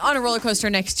sitting on a roller coaster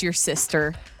next to your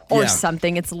sister or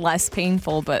something, it's less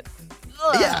painful, but...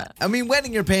 Yeah. I mean,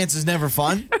 wetting your pants is never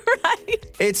fun. Right.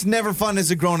 It's never fun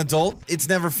as a grown adult. It's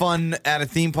never fun at a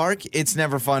theme park. It's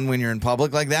never fun when you're in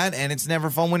public like that. And it's never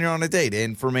fun when you're on a date.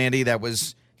 And for Mandy, that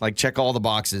was like, check all the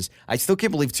boxes. I still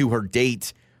can't believe, too, her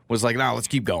date was like, no, let's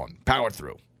keep going. Power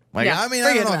through. Like, Yeah, I mean,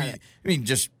 I don't know. forget about it.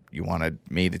 Just, you wanted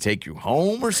me to take you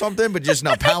home or something, but just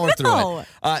not power through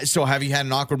it. So have you had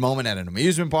an awkward moment at an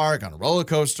amusement park, on a roller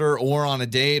coaster, or on a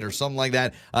date or something like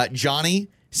that? Johnny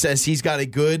says he's got a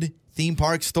good theme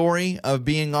park story of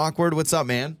being awkward. What's up,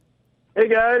 man? Hey,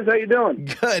 guys. How you doing?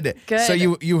 Good. So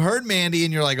you heard Mandy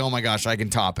and you're like, oh, my gosh, I can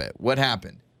top it. What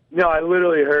happened? No, I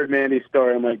literally heard Mandy's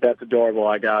story. I'm like, that's adorable.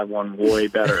 I got one way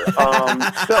better. So I'm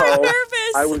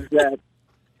nervous.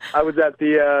 I was at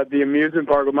the amusement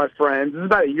park with my friends. This is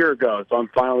about a year ago, so I'm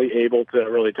finally able to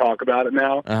really talk about it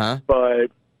now. Uh-huh. But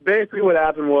basically what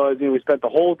happened was, we spent the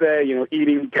whole day,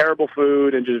 eating terrible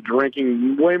food and just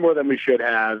drinking way more than we should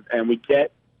have. And we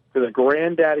get to the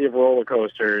granddaddy of roller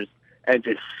coasters and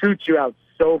just shoots you out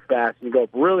so fast and you go up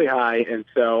really high. And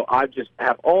so I just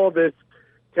have all this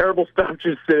terrible stuff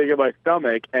just sitting in my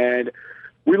stomach. And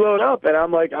we load up and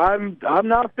I'm like, I'm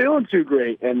not feeling too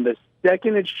great. And the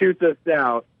second it shoots us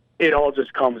out, it all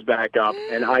just comes back up.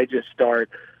 And I just start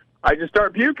I just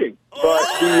start puking. But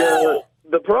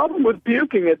the problem with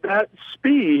puking at that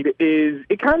speed is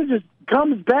it kind of just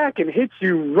comes back and hits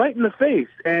you right in the face.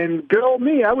 And good old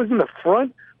me, I was in the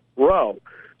front row.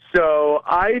 So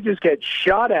I just get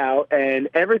shot out, and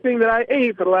everything that I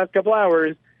ate for the last couple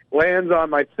hours lands on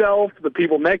myself, the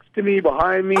people next to me,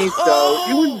 behind me. So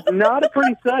it was not a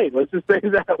pretty sight. Let's just say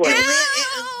it that way.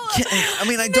 I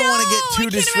mean, I don't want to get too I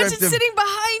can't descriptive. imagine sitting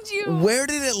behind you. Where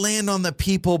did it land on the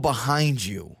people behind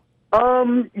you?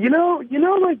 You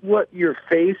know, like what your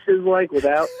face is like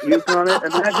without puke on it?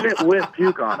 Imagine it with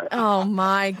puke on it. Oh,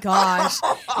 my gosh.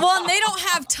 Well, and they don't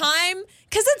have time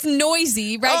because it's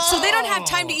noisy, right? So they don't have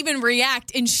time to even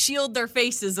react and shield their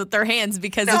faces with their hands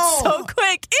because it's so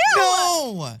quick. Ew!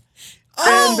 No!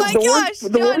 Oh, my gosh,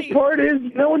 The worst Johnny. part is,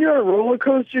 you know, when you're on a roller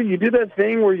coaster, you do that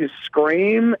thing where you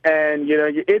scream, and, you know,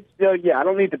 I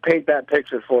don't need to paint that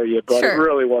picture for you, but Sure. it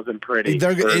really wasn't pretty.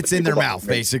 It's in their mouth,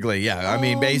 basically. Yeah, I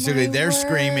mean, basically, my they're word.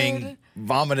 screaming,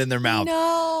 vomit in their mouth.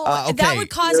 No. Okay. That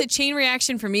would cause a chain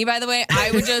reaction for me, by the way.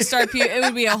 I would just start puking. It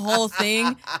would be a whole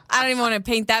thing. I don't even want to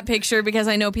paint that picture because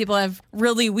I know people have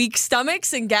really weak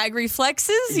stomachs and gag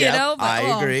reflexes, you Yep, know? But,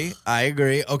 I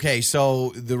agree. Okay,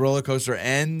 so the roller coaster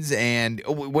ends, and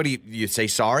what do you say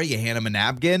sorry? You hand them a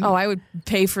napkin? Oh, I would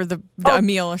pay for a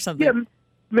meal or something. Yeah,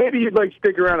 maybe you'd like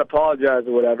stick around and apologize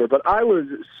or whatever, but I was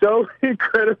so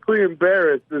incredibly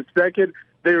embarrassed the second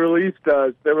they released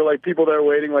us. There were like people there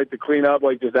waiting like to clean up,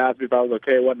 like just asked me if I was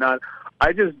okay, whatnot.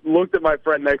 I just looked at my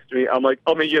friend next to me. I'm like,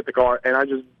 I'll meet you at the car, and I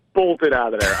just bolted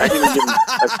out of there. I didn't give him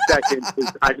a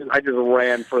second. I just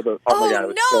ran for the. Oh my god, it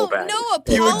was so bad.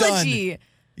 No You were done. apology.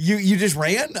 You just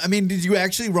ran? I mean, did you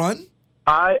actually run?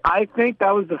 I think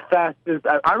that was the fastest.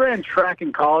 I ran track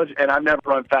in college, and I've never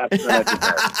run faster than I did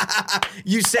that.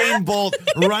 Usain Bolt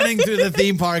running through the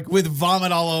theme park with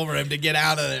vomit all over him to get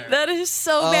out of there. That is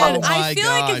so bad. my I feel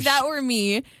like gosh. if that were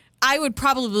me, I would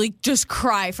probably just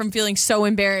cry from feeling so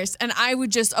embarrassed, and I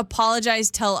would just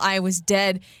apologize till I was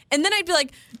dead. And then I'd be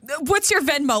like, what's your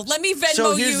Venmo? Let me Venmo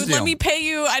So here's you. the deal. Let me pay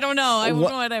you. I don't know. I don't What-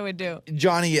 know what I would do.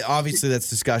 Johnny, obviously that's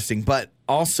disgusting, but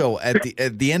also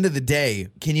at the end of the day,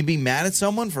 can you be mad at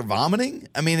someone for vomiting?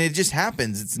 I mean, it just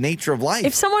happens. It's nature of life.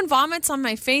 If someone vomits on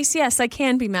my face, yes, I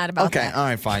can be mad about Okay, that. all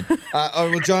right, fine.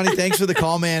 Well, Johnny, thanks for the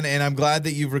call, man, and I'm glad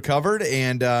that you've recovered,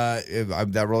 and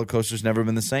that roller coaster's never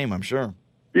been the same, I'm sure.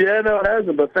 Yeah, no, it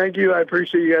hasn't. But thank you. I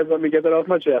appreciate you guys letting me get that off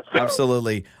my chest.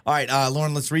 Absolutely. All right,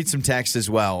 Lauren, let's read some texts as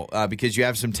well, because you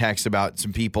have some texts about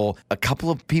some people, a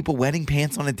couple of people wetting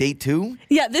pants on a date too?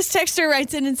 Yeah, this texter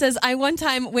writes in and says, I one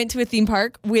time went to a theme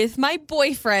park with my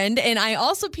boyfriend, and I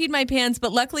also peed my pants,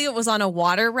 but luckily it was on a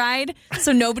water ride,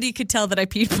 so nobody could tell that I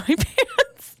peed my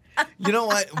pants. You know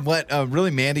what? What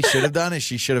really Mandy should have done is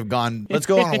she should have gone, let's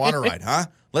go on a water ride, huh?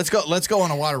 Let's go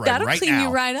on a water ride That'll right clean now.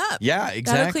 you right up. Yeah, exactly.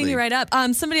 That'll clean you right up.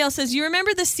 Somebody else says, you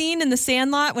remember the scene in The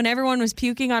Sandlot when everyone was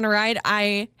puking on a ride?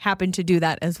 I happened to do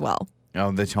that as well.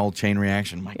 Oh, this whole chain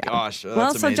reaction. My gosh. That's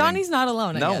Well, so amazing. Johnny's not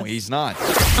alone, I No, guess. he's not.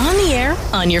 On the air,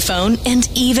 on your phone, and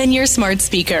even your smart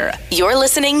speaker. You're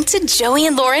listening to Joey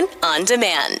and Lauren on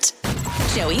demand.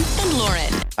 Joey and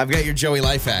Lauren. I've got your Joey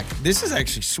life hack. This is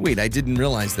actually sweet. I didn't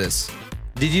realize this.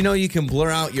 Did you know you can blur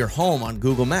out your home on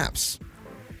Google Maps?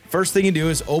 First thing you do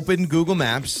is open Google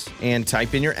Maps and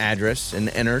type in your address and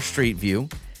enter Street View.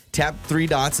 Tap three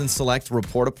dots and select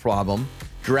Report a Problem.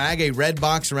 Drag a red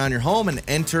box around your home and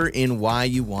enter in why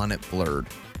you want it blurred.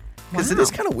 Because it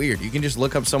is kind of weird. You can just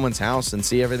look up someone's house and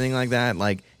see everything like that.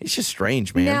 Like, it's just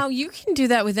strange, man. Now, you can do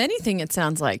that with anything, it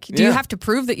sounds like. Do you Yeah. have to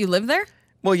prove that you live there?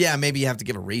 Well, yeah, maybe you have to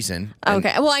give a reason. And-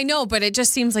 Okay. Well, I know, but it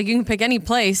just seems like you can pick any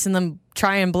place and then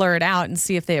try and blur it out and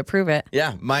see if they approve it.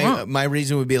 Yeah, my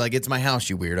reason would be like, it's my house,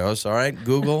 you weirdos, all right?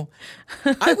 Google.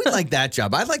 I would like that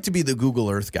job. I'd like to be the Google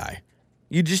Earth guy.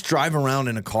 You just drive around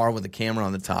in a car with a camera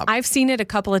on the top. I've seen it a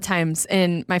couple of times,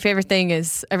 and my favorite thing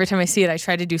is every time I see it, I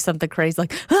try to do something crazy,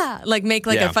 like make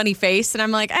Yeah. a funny face, and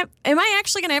I'm like, am I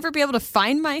actually going to ever be able to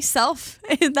find myself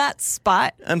in that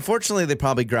spot? Unfortunately, they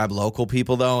probably grab local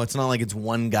people, though. It's not like it's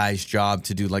one guy's job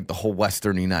to do like the whole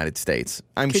Western United States.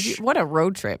 What a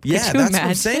road trip. Yeah, Could you that's imagine? what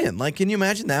I'm saying. Like, can you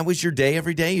imagine that was your day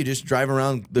every day? You just drive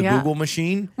around the Yeah. Google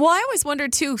machine? Well, I always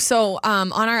wondered too. So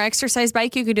on our exercise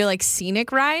bike, you could do like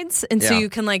scenic rides. And so Yeah. you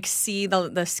can like see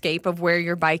the scape of where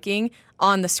you're biking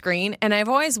on the screen. And I've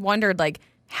always wondered, like,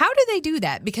 how do they do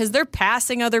that? Because they're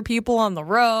passing other people on the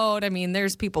road. I mean,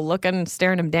 there's people looking,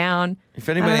 staring them down. If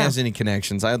anybody has any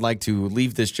connections, I'd like to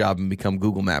leave this job and become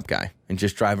Google Map guy and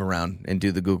just drive around and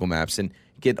do the Google Maps and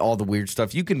get all the weird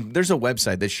stuff. There's a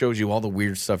website that shows you all the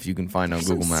weird stuff you can find on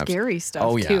Google Some Maps. scary stuff,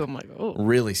 Oh, yeah. too. I'm like, oh.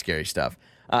 Really scary stuff.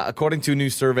 According to a new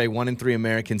survey, 1 in 3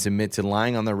 Americans admit to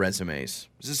lying on their resumes.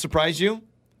 Does this surprise you?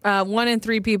 1 in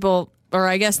 3 people, or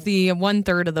I guess the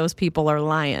 1/3 of those people are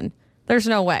lying. There's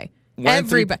no way.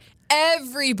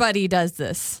 Everybody does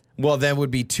this. Well, that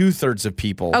would be 2/3 of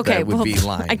people that would be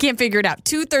lying. I can't figure it out.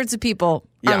 2/3 of people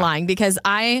are lying because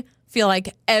I feel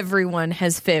like everyone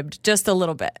has fibbed just a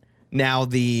little bit. Now,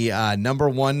 the number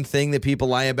one thing that people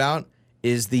lie about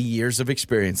is the years of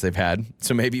experience they've had.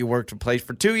 So maybe you worked a place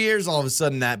for 2 years, all of a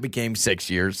sudden that became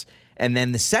 6 years. And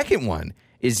then the second one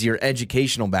is your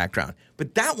educational background.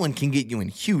 But that one can get you in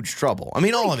huge trouble. I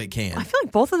mean, all of it can. I feel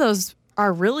like both of those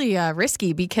are really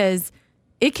risky because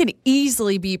it could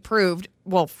easily be proved.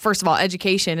 Well, first of all,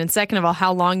 education, and second of all,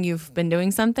 how long you've been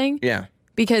doing something. Yeah.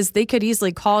 Because they could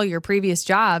easily call your previous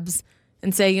jobs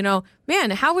and say,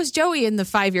 man, how was Joey in the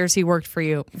 5 years he worked for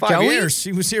you? 5 years?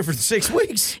 He was here for 6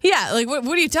 weeks. Yeah, like what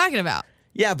are you talking about?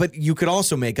 Yeah, but you could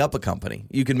also make up a company.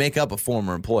 You could make up a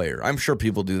former employer. I'm sure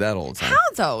people do that all the time. How,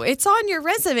 though? It's on your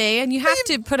resume, and you have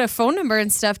to put a phone number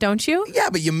and stuff, don't you? Yeah,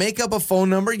 but you make up a phone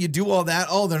number. You do all that.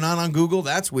 Oh, they're not on Google.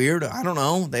 That's weird. I don't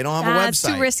know. They don't have a website. That's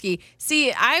too risky.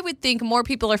 See, I would think more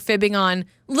people are fibbing on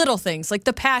little things, like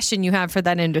the passion you have for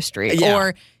that industry. Yeah.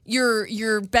 Or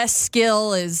your best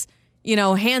skill is,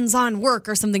 hands-on work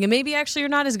or something. And maybe actually you're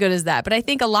not as good as that. But I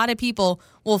think a lot of people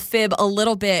will fib a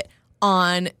little bit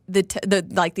on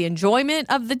the enjoyment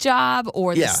of the job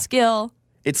or the skill.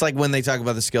 It's like when they talk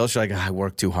about the skills, you're like, I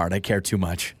work too hard. I care too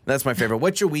much. That's my favorite.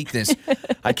 What's your weakness?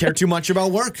 I care too much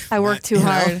about work. I work too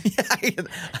hard.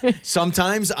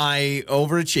 Sometimes I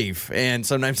overachieve, and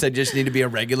sometimes I just need to be a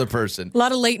regular person. A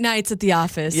lot of late nights at the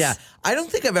office. Yeah. I don't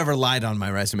think I've ever lied on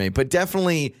my resume, but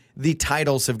definitely the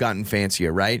titles have gotten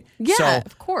fancier, right? Yeah,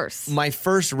 of course. My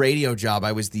first radio job,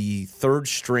 I was the third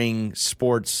string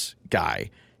sports guy.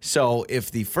 So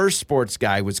if the first sports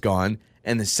guy was gone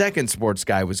and the second sports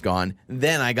guy was gone,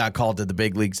 then I got called to the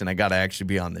big leagues and I got to actually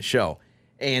be on the show.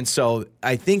 And so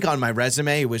I think on my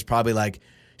resume, it was probably like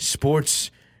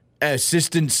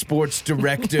assistant sports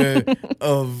director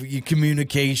of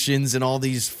communications and all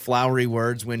these flowery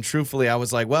words, when truthfully I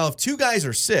was like, well, if 2 guys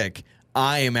are sick,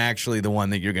 I am actually the one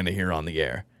that you're going to hear on the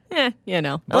air. At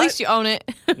least you own it.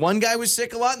 One guy was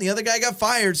sick a lot and the other guy got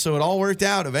fired, so it all worked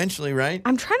out eventually, right?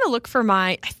 I'm trying to look for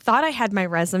I thought I had my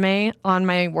resume on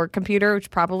my work computer, which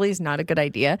probably is not a good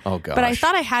idea. Oh, gosh. But I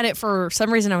thought I had it for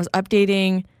some reason. I was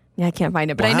updating. Yeah, I can't find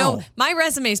it. But I know my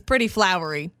resume is pretty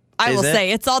flowery. I will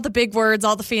say it's all the big words,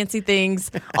 all the fancy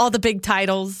things, all the big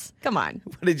titles. Come on.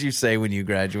 What did you say when you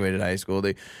graduated high school?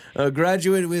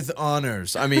 Graduated with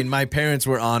honors. I mean, my parents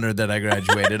were honored that I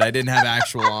graduated. I didn't have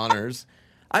actual honors.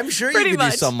 I'm sure you could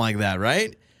do something like that,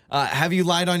 right? Have you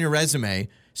lied on your resume?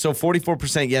 So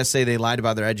 44% yes say they lied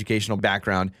about their educational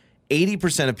background.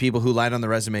 80% of people who lied on their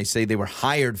resume say they were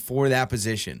hired for that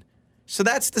position. So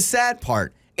that's the sad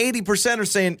part. 80% are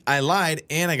saying I lied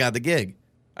and I got the gig.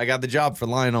 I got the job for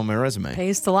lying on my resume.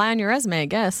 Pays to lie on your resume, I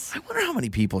guess. I wonder how many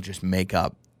people just make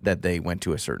up that they went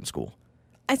to a certain school.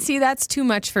 I see that's too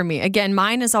much for me. Again,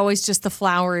 mine is always just the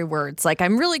flowery words. Like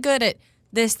I'm really good at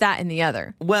this, that, and the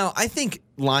other. Well, I think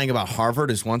lying about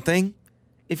Harvard is one thing.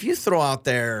 If you throw out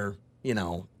there,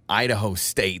 Idaho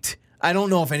State, I don't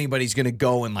know if anybody's going to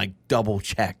go and double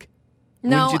check.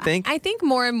 No, wouldn't you think? I think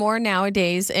more and more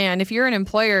nowadays, and if you're an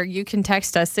employer, you can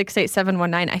text us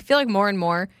 68719. I feel like more and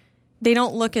more, they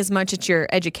don't look as much at your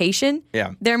education.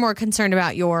 Yeah. They're more concerned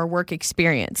about your work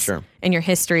experience. Sure. And your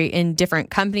history in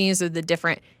different companies or the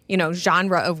different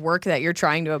genre of work that you're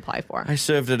trying to apply for. I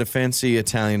served at a fancy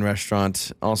Italian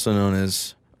restaurant, also known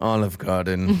as Olive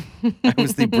Garden. I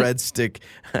was the breadstick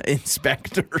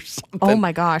inspector or something. Oh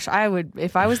my gosh, I would,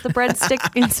 if I was the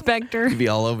breadstick inspector. You'd be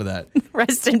all over that.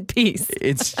 Rest in peace.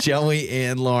 It's Joey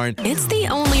and Lauren. It's the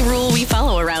only rule we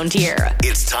follow around here.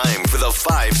 It's time for the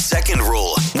 5-second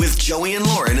rule with Joey and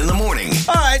Lauren in the morning.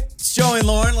 All right, it's Joey and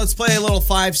Lauren. Let's play a little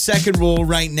 5-second rule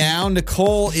right now.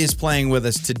 Nicole is playing with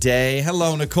us today.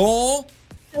 Hello, Nicole.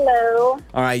 Hello.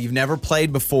 All right, you've never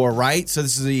played before, right? So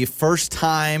this is the first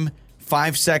time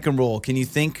 5-second rule. Can you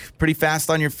think pretty fast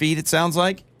on your feet, it sounds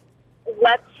like?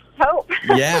 Let's hope.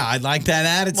 Yeah, I like that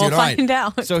attitude. We'll All right. find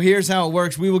out. So here's how it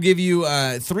works. We will give you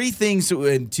 3 things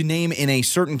to name in a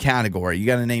certain category. You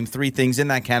got to name 3 things in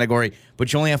that category,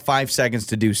 but you only have 5 seconds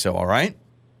to do so, all right?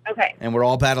 Okay. And we're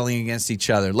all battling against each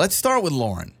other. Let's start with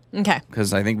Lauren. Okay.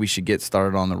 Because I think we should get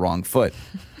started on the wrong foot.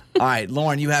 All right,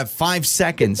 Lauren, you have 5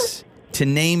 seconds to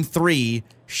name 3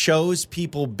 shows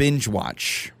people binge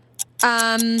watch.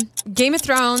 Game of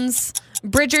Thrones,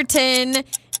 Bridgerton,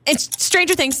 and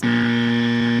Stranger Things.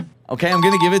 Okay, I'm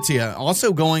going to give it to you.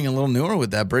 Also going a little newer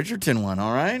with that Bridgerton one,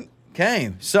 all right?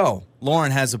 Okay, so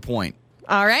Lauren has a point.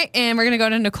 All right, and we're going to go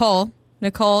to Nicole.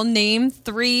 Nicole, name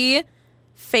 3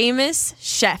 famous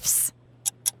chefs.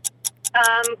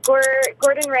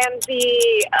 Gordon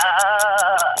Ramsay.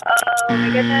 Oh my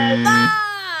goodness.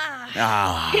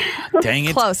 Dang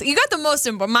it. Close. You got the most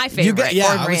important, my favorite. Gordon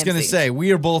I was going to Ramsay. say,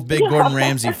 we are both big Gordon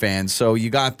Ramsay fans, so you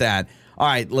got that. All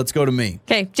right, let's go to me.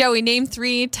 Okay, Joey, name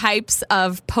 3 types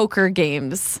of poker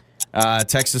games.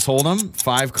 Texas Hold'em,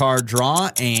 5-card draw,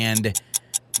 and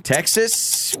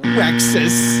Texas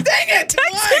Wexus. Dang it!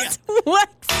 Texas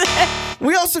Wexus.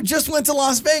 We also just went to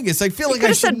Las Vegas. I feel like I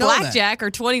should said know blackjack or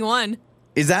 21.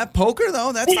 Is that poker,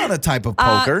 though? That's not a type of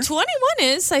poker. 21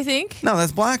 is, I think. No,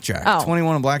 that's blackjack. Oh.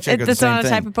 21 and blackjack are the That's same not a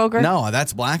thing. type of poker? No,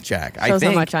 that's blackjack. I Shows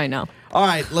think. how much I know. All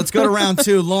right, let's go to round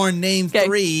 2. Lauren, name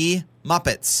 3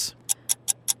 Muppets.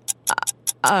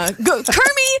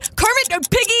 Kermit,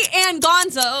 Piggy, and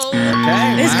Gonzo.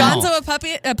 Okay, Is wow. Gonzo a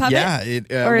puppet?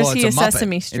 Yeah. Or is well, he it's a Muppet.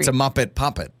 Sesame Street? It's a Muppet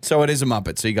puppet. So it is a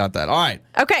Muppet. So you got that. All right.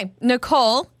 Okay,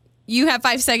 Nicole, you have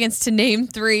 5 seconds to name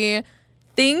 3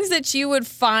 things that you would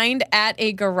find at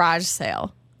a garage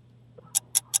sale.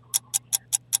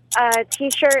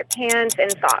 T-shirt, pants,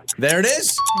 and socks. There it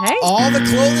is. Hey. All the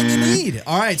clothing you need.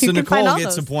 All right. So You can find Nicole all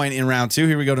gets a those. point in round 2.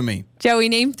 Here we go to me. Joey,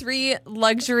 name 3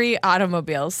 luxury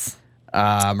automobiles.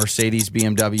 Mercedes,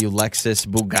 BMW, Lexus,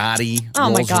 Bugatti, Oh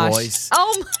my Rolls gosh. Royce.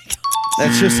 Oh my gosh.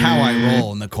 That's just how I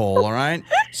roll, Nicole, all right?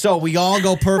 So we all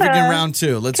go perfect in round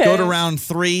 2. Let's go to round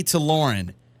 3 to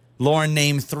Lauren. Lauren,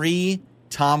 name 3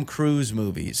 Tom Cruise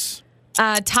movies.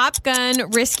 Top Gun,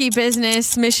 Risky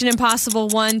Business, Mission Impossible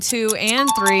 1, 2, and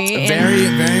 3. Very,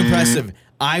 very impressive.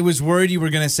 I was worried you were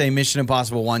going to say Mission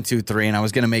Impossible 1, 2, 3, and I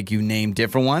was going to make you name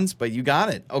different ones, but you got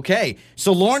it. Okay.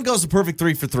 So Lauren goes a perfect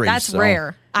 3 for 3. That's so,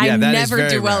 rare. I yeah, that is never very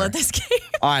do well rare. at this game.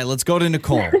 All right, let's go to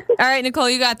Nicole. All right, Nicole,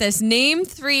 you got this. Name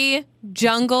 3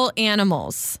 jungle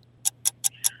animals.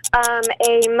 A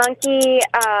monkey.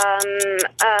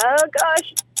 Oh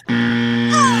gosh.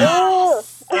 Oh.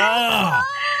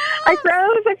 I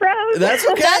froze. That's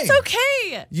okay. That's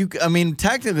okay. I mean,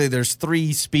 technically, there's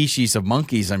 3 species of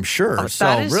monkeys, I'm sure. Oh, so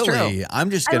that is really, true.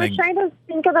 I'm just I going was trying to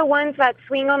think of the ones that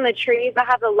swing on the trees that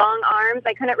have the long arms.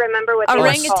 I couldn't remember what they were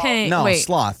called. Orangutan. No, Wait.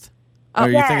 sloth. Oh, Are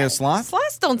you yeah. thinking of sloth?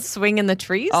 Sloths don't swing in the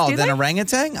trees, Oh, do then they?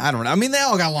 orangutan? I don't know. I mean, they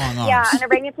all got long arms. Yeah, an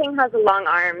orangutan has long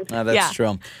arms. That's Yeah.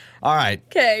 true. All right.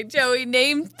 Okay, Joey,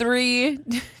 name 3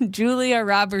 Julia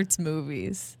Roberts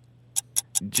movies.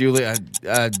 Julia,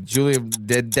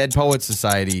 Dead Poets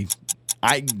Society.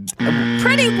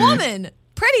 Pretty Woman.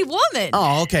 Pretty Woman.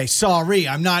 Oh, okay. Sorry.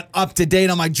 I'm not up to date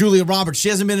on my Julia Roberts. She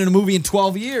hasn't been in a movie in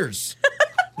 12 years.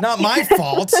 Not my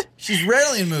fault. She's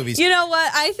rarely in movies. You know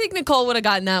what? I think Nicole would have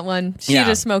gotten that one. She Yeah.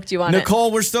 just smoked you on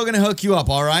Nicole, we're still going to hook you up,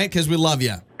 all right? Because we love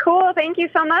you. Cool. Thank you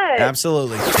so much.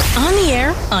 Absolutely. On the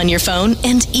air, on your phone,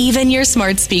 and even your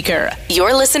smart speaker.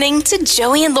 You're listening to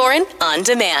Joey and Lauren on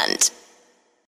demand.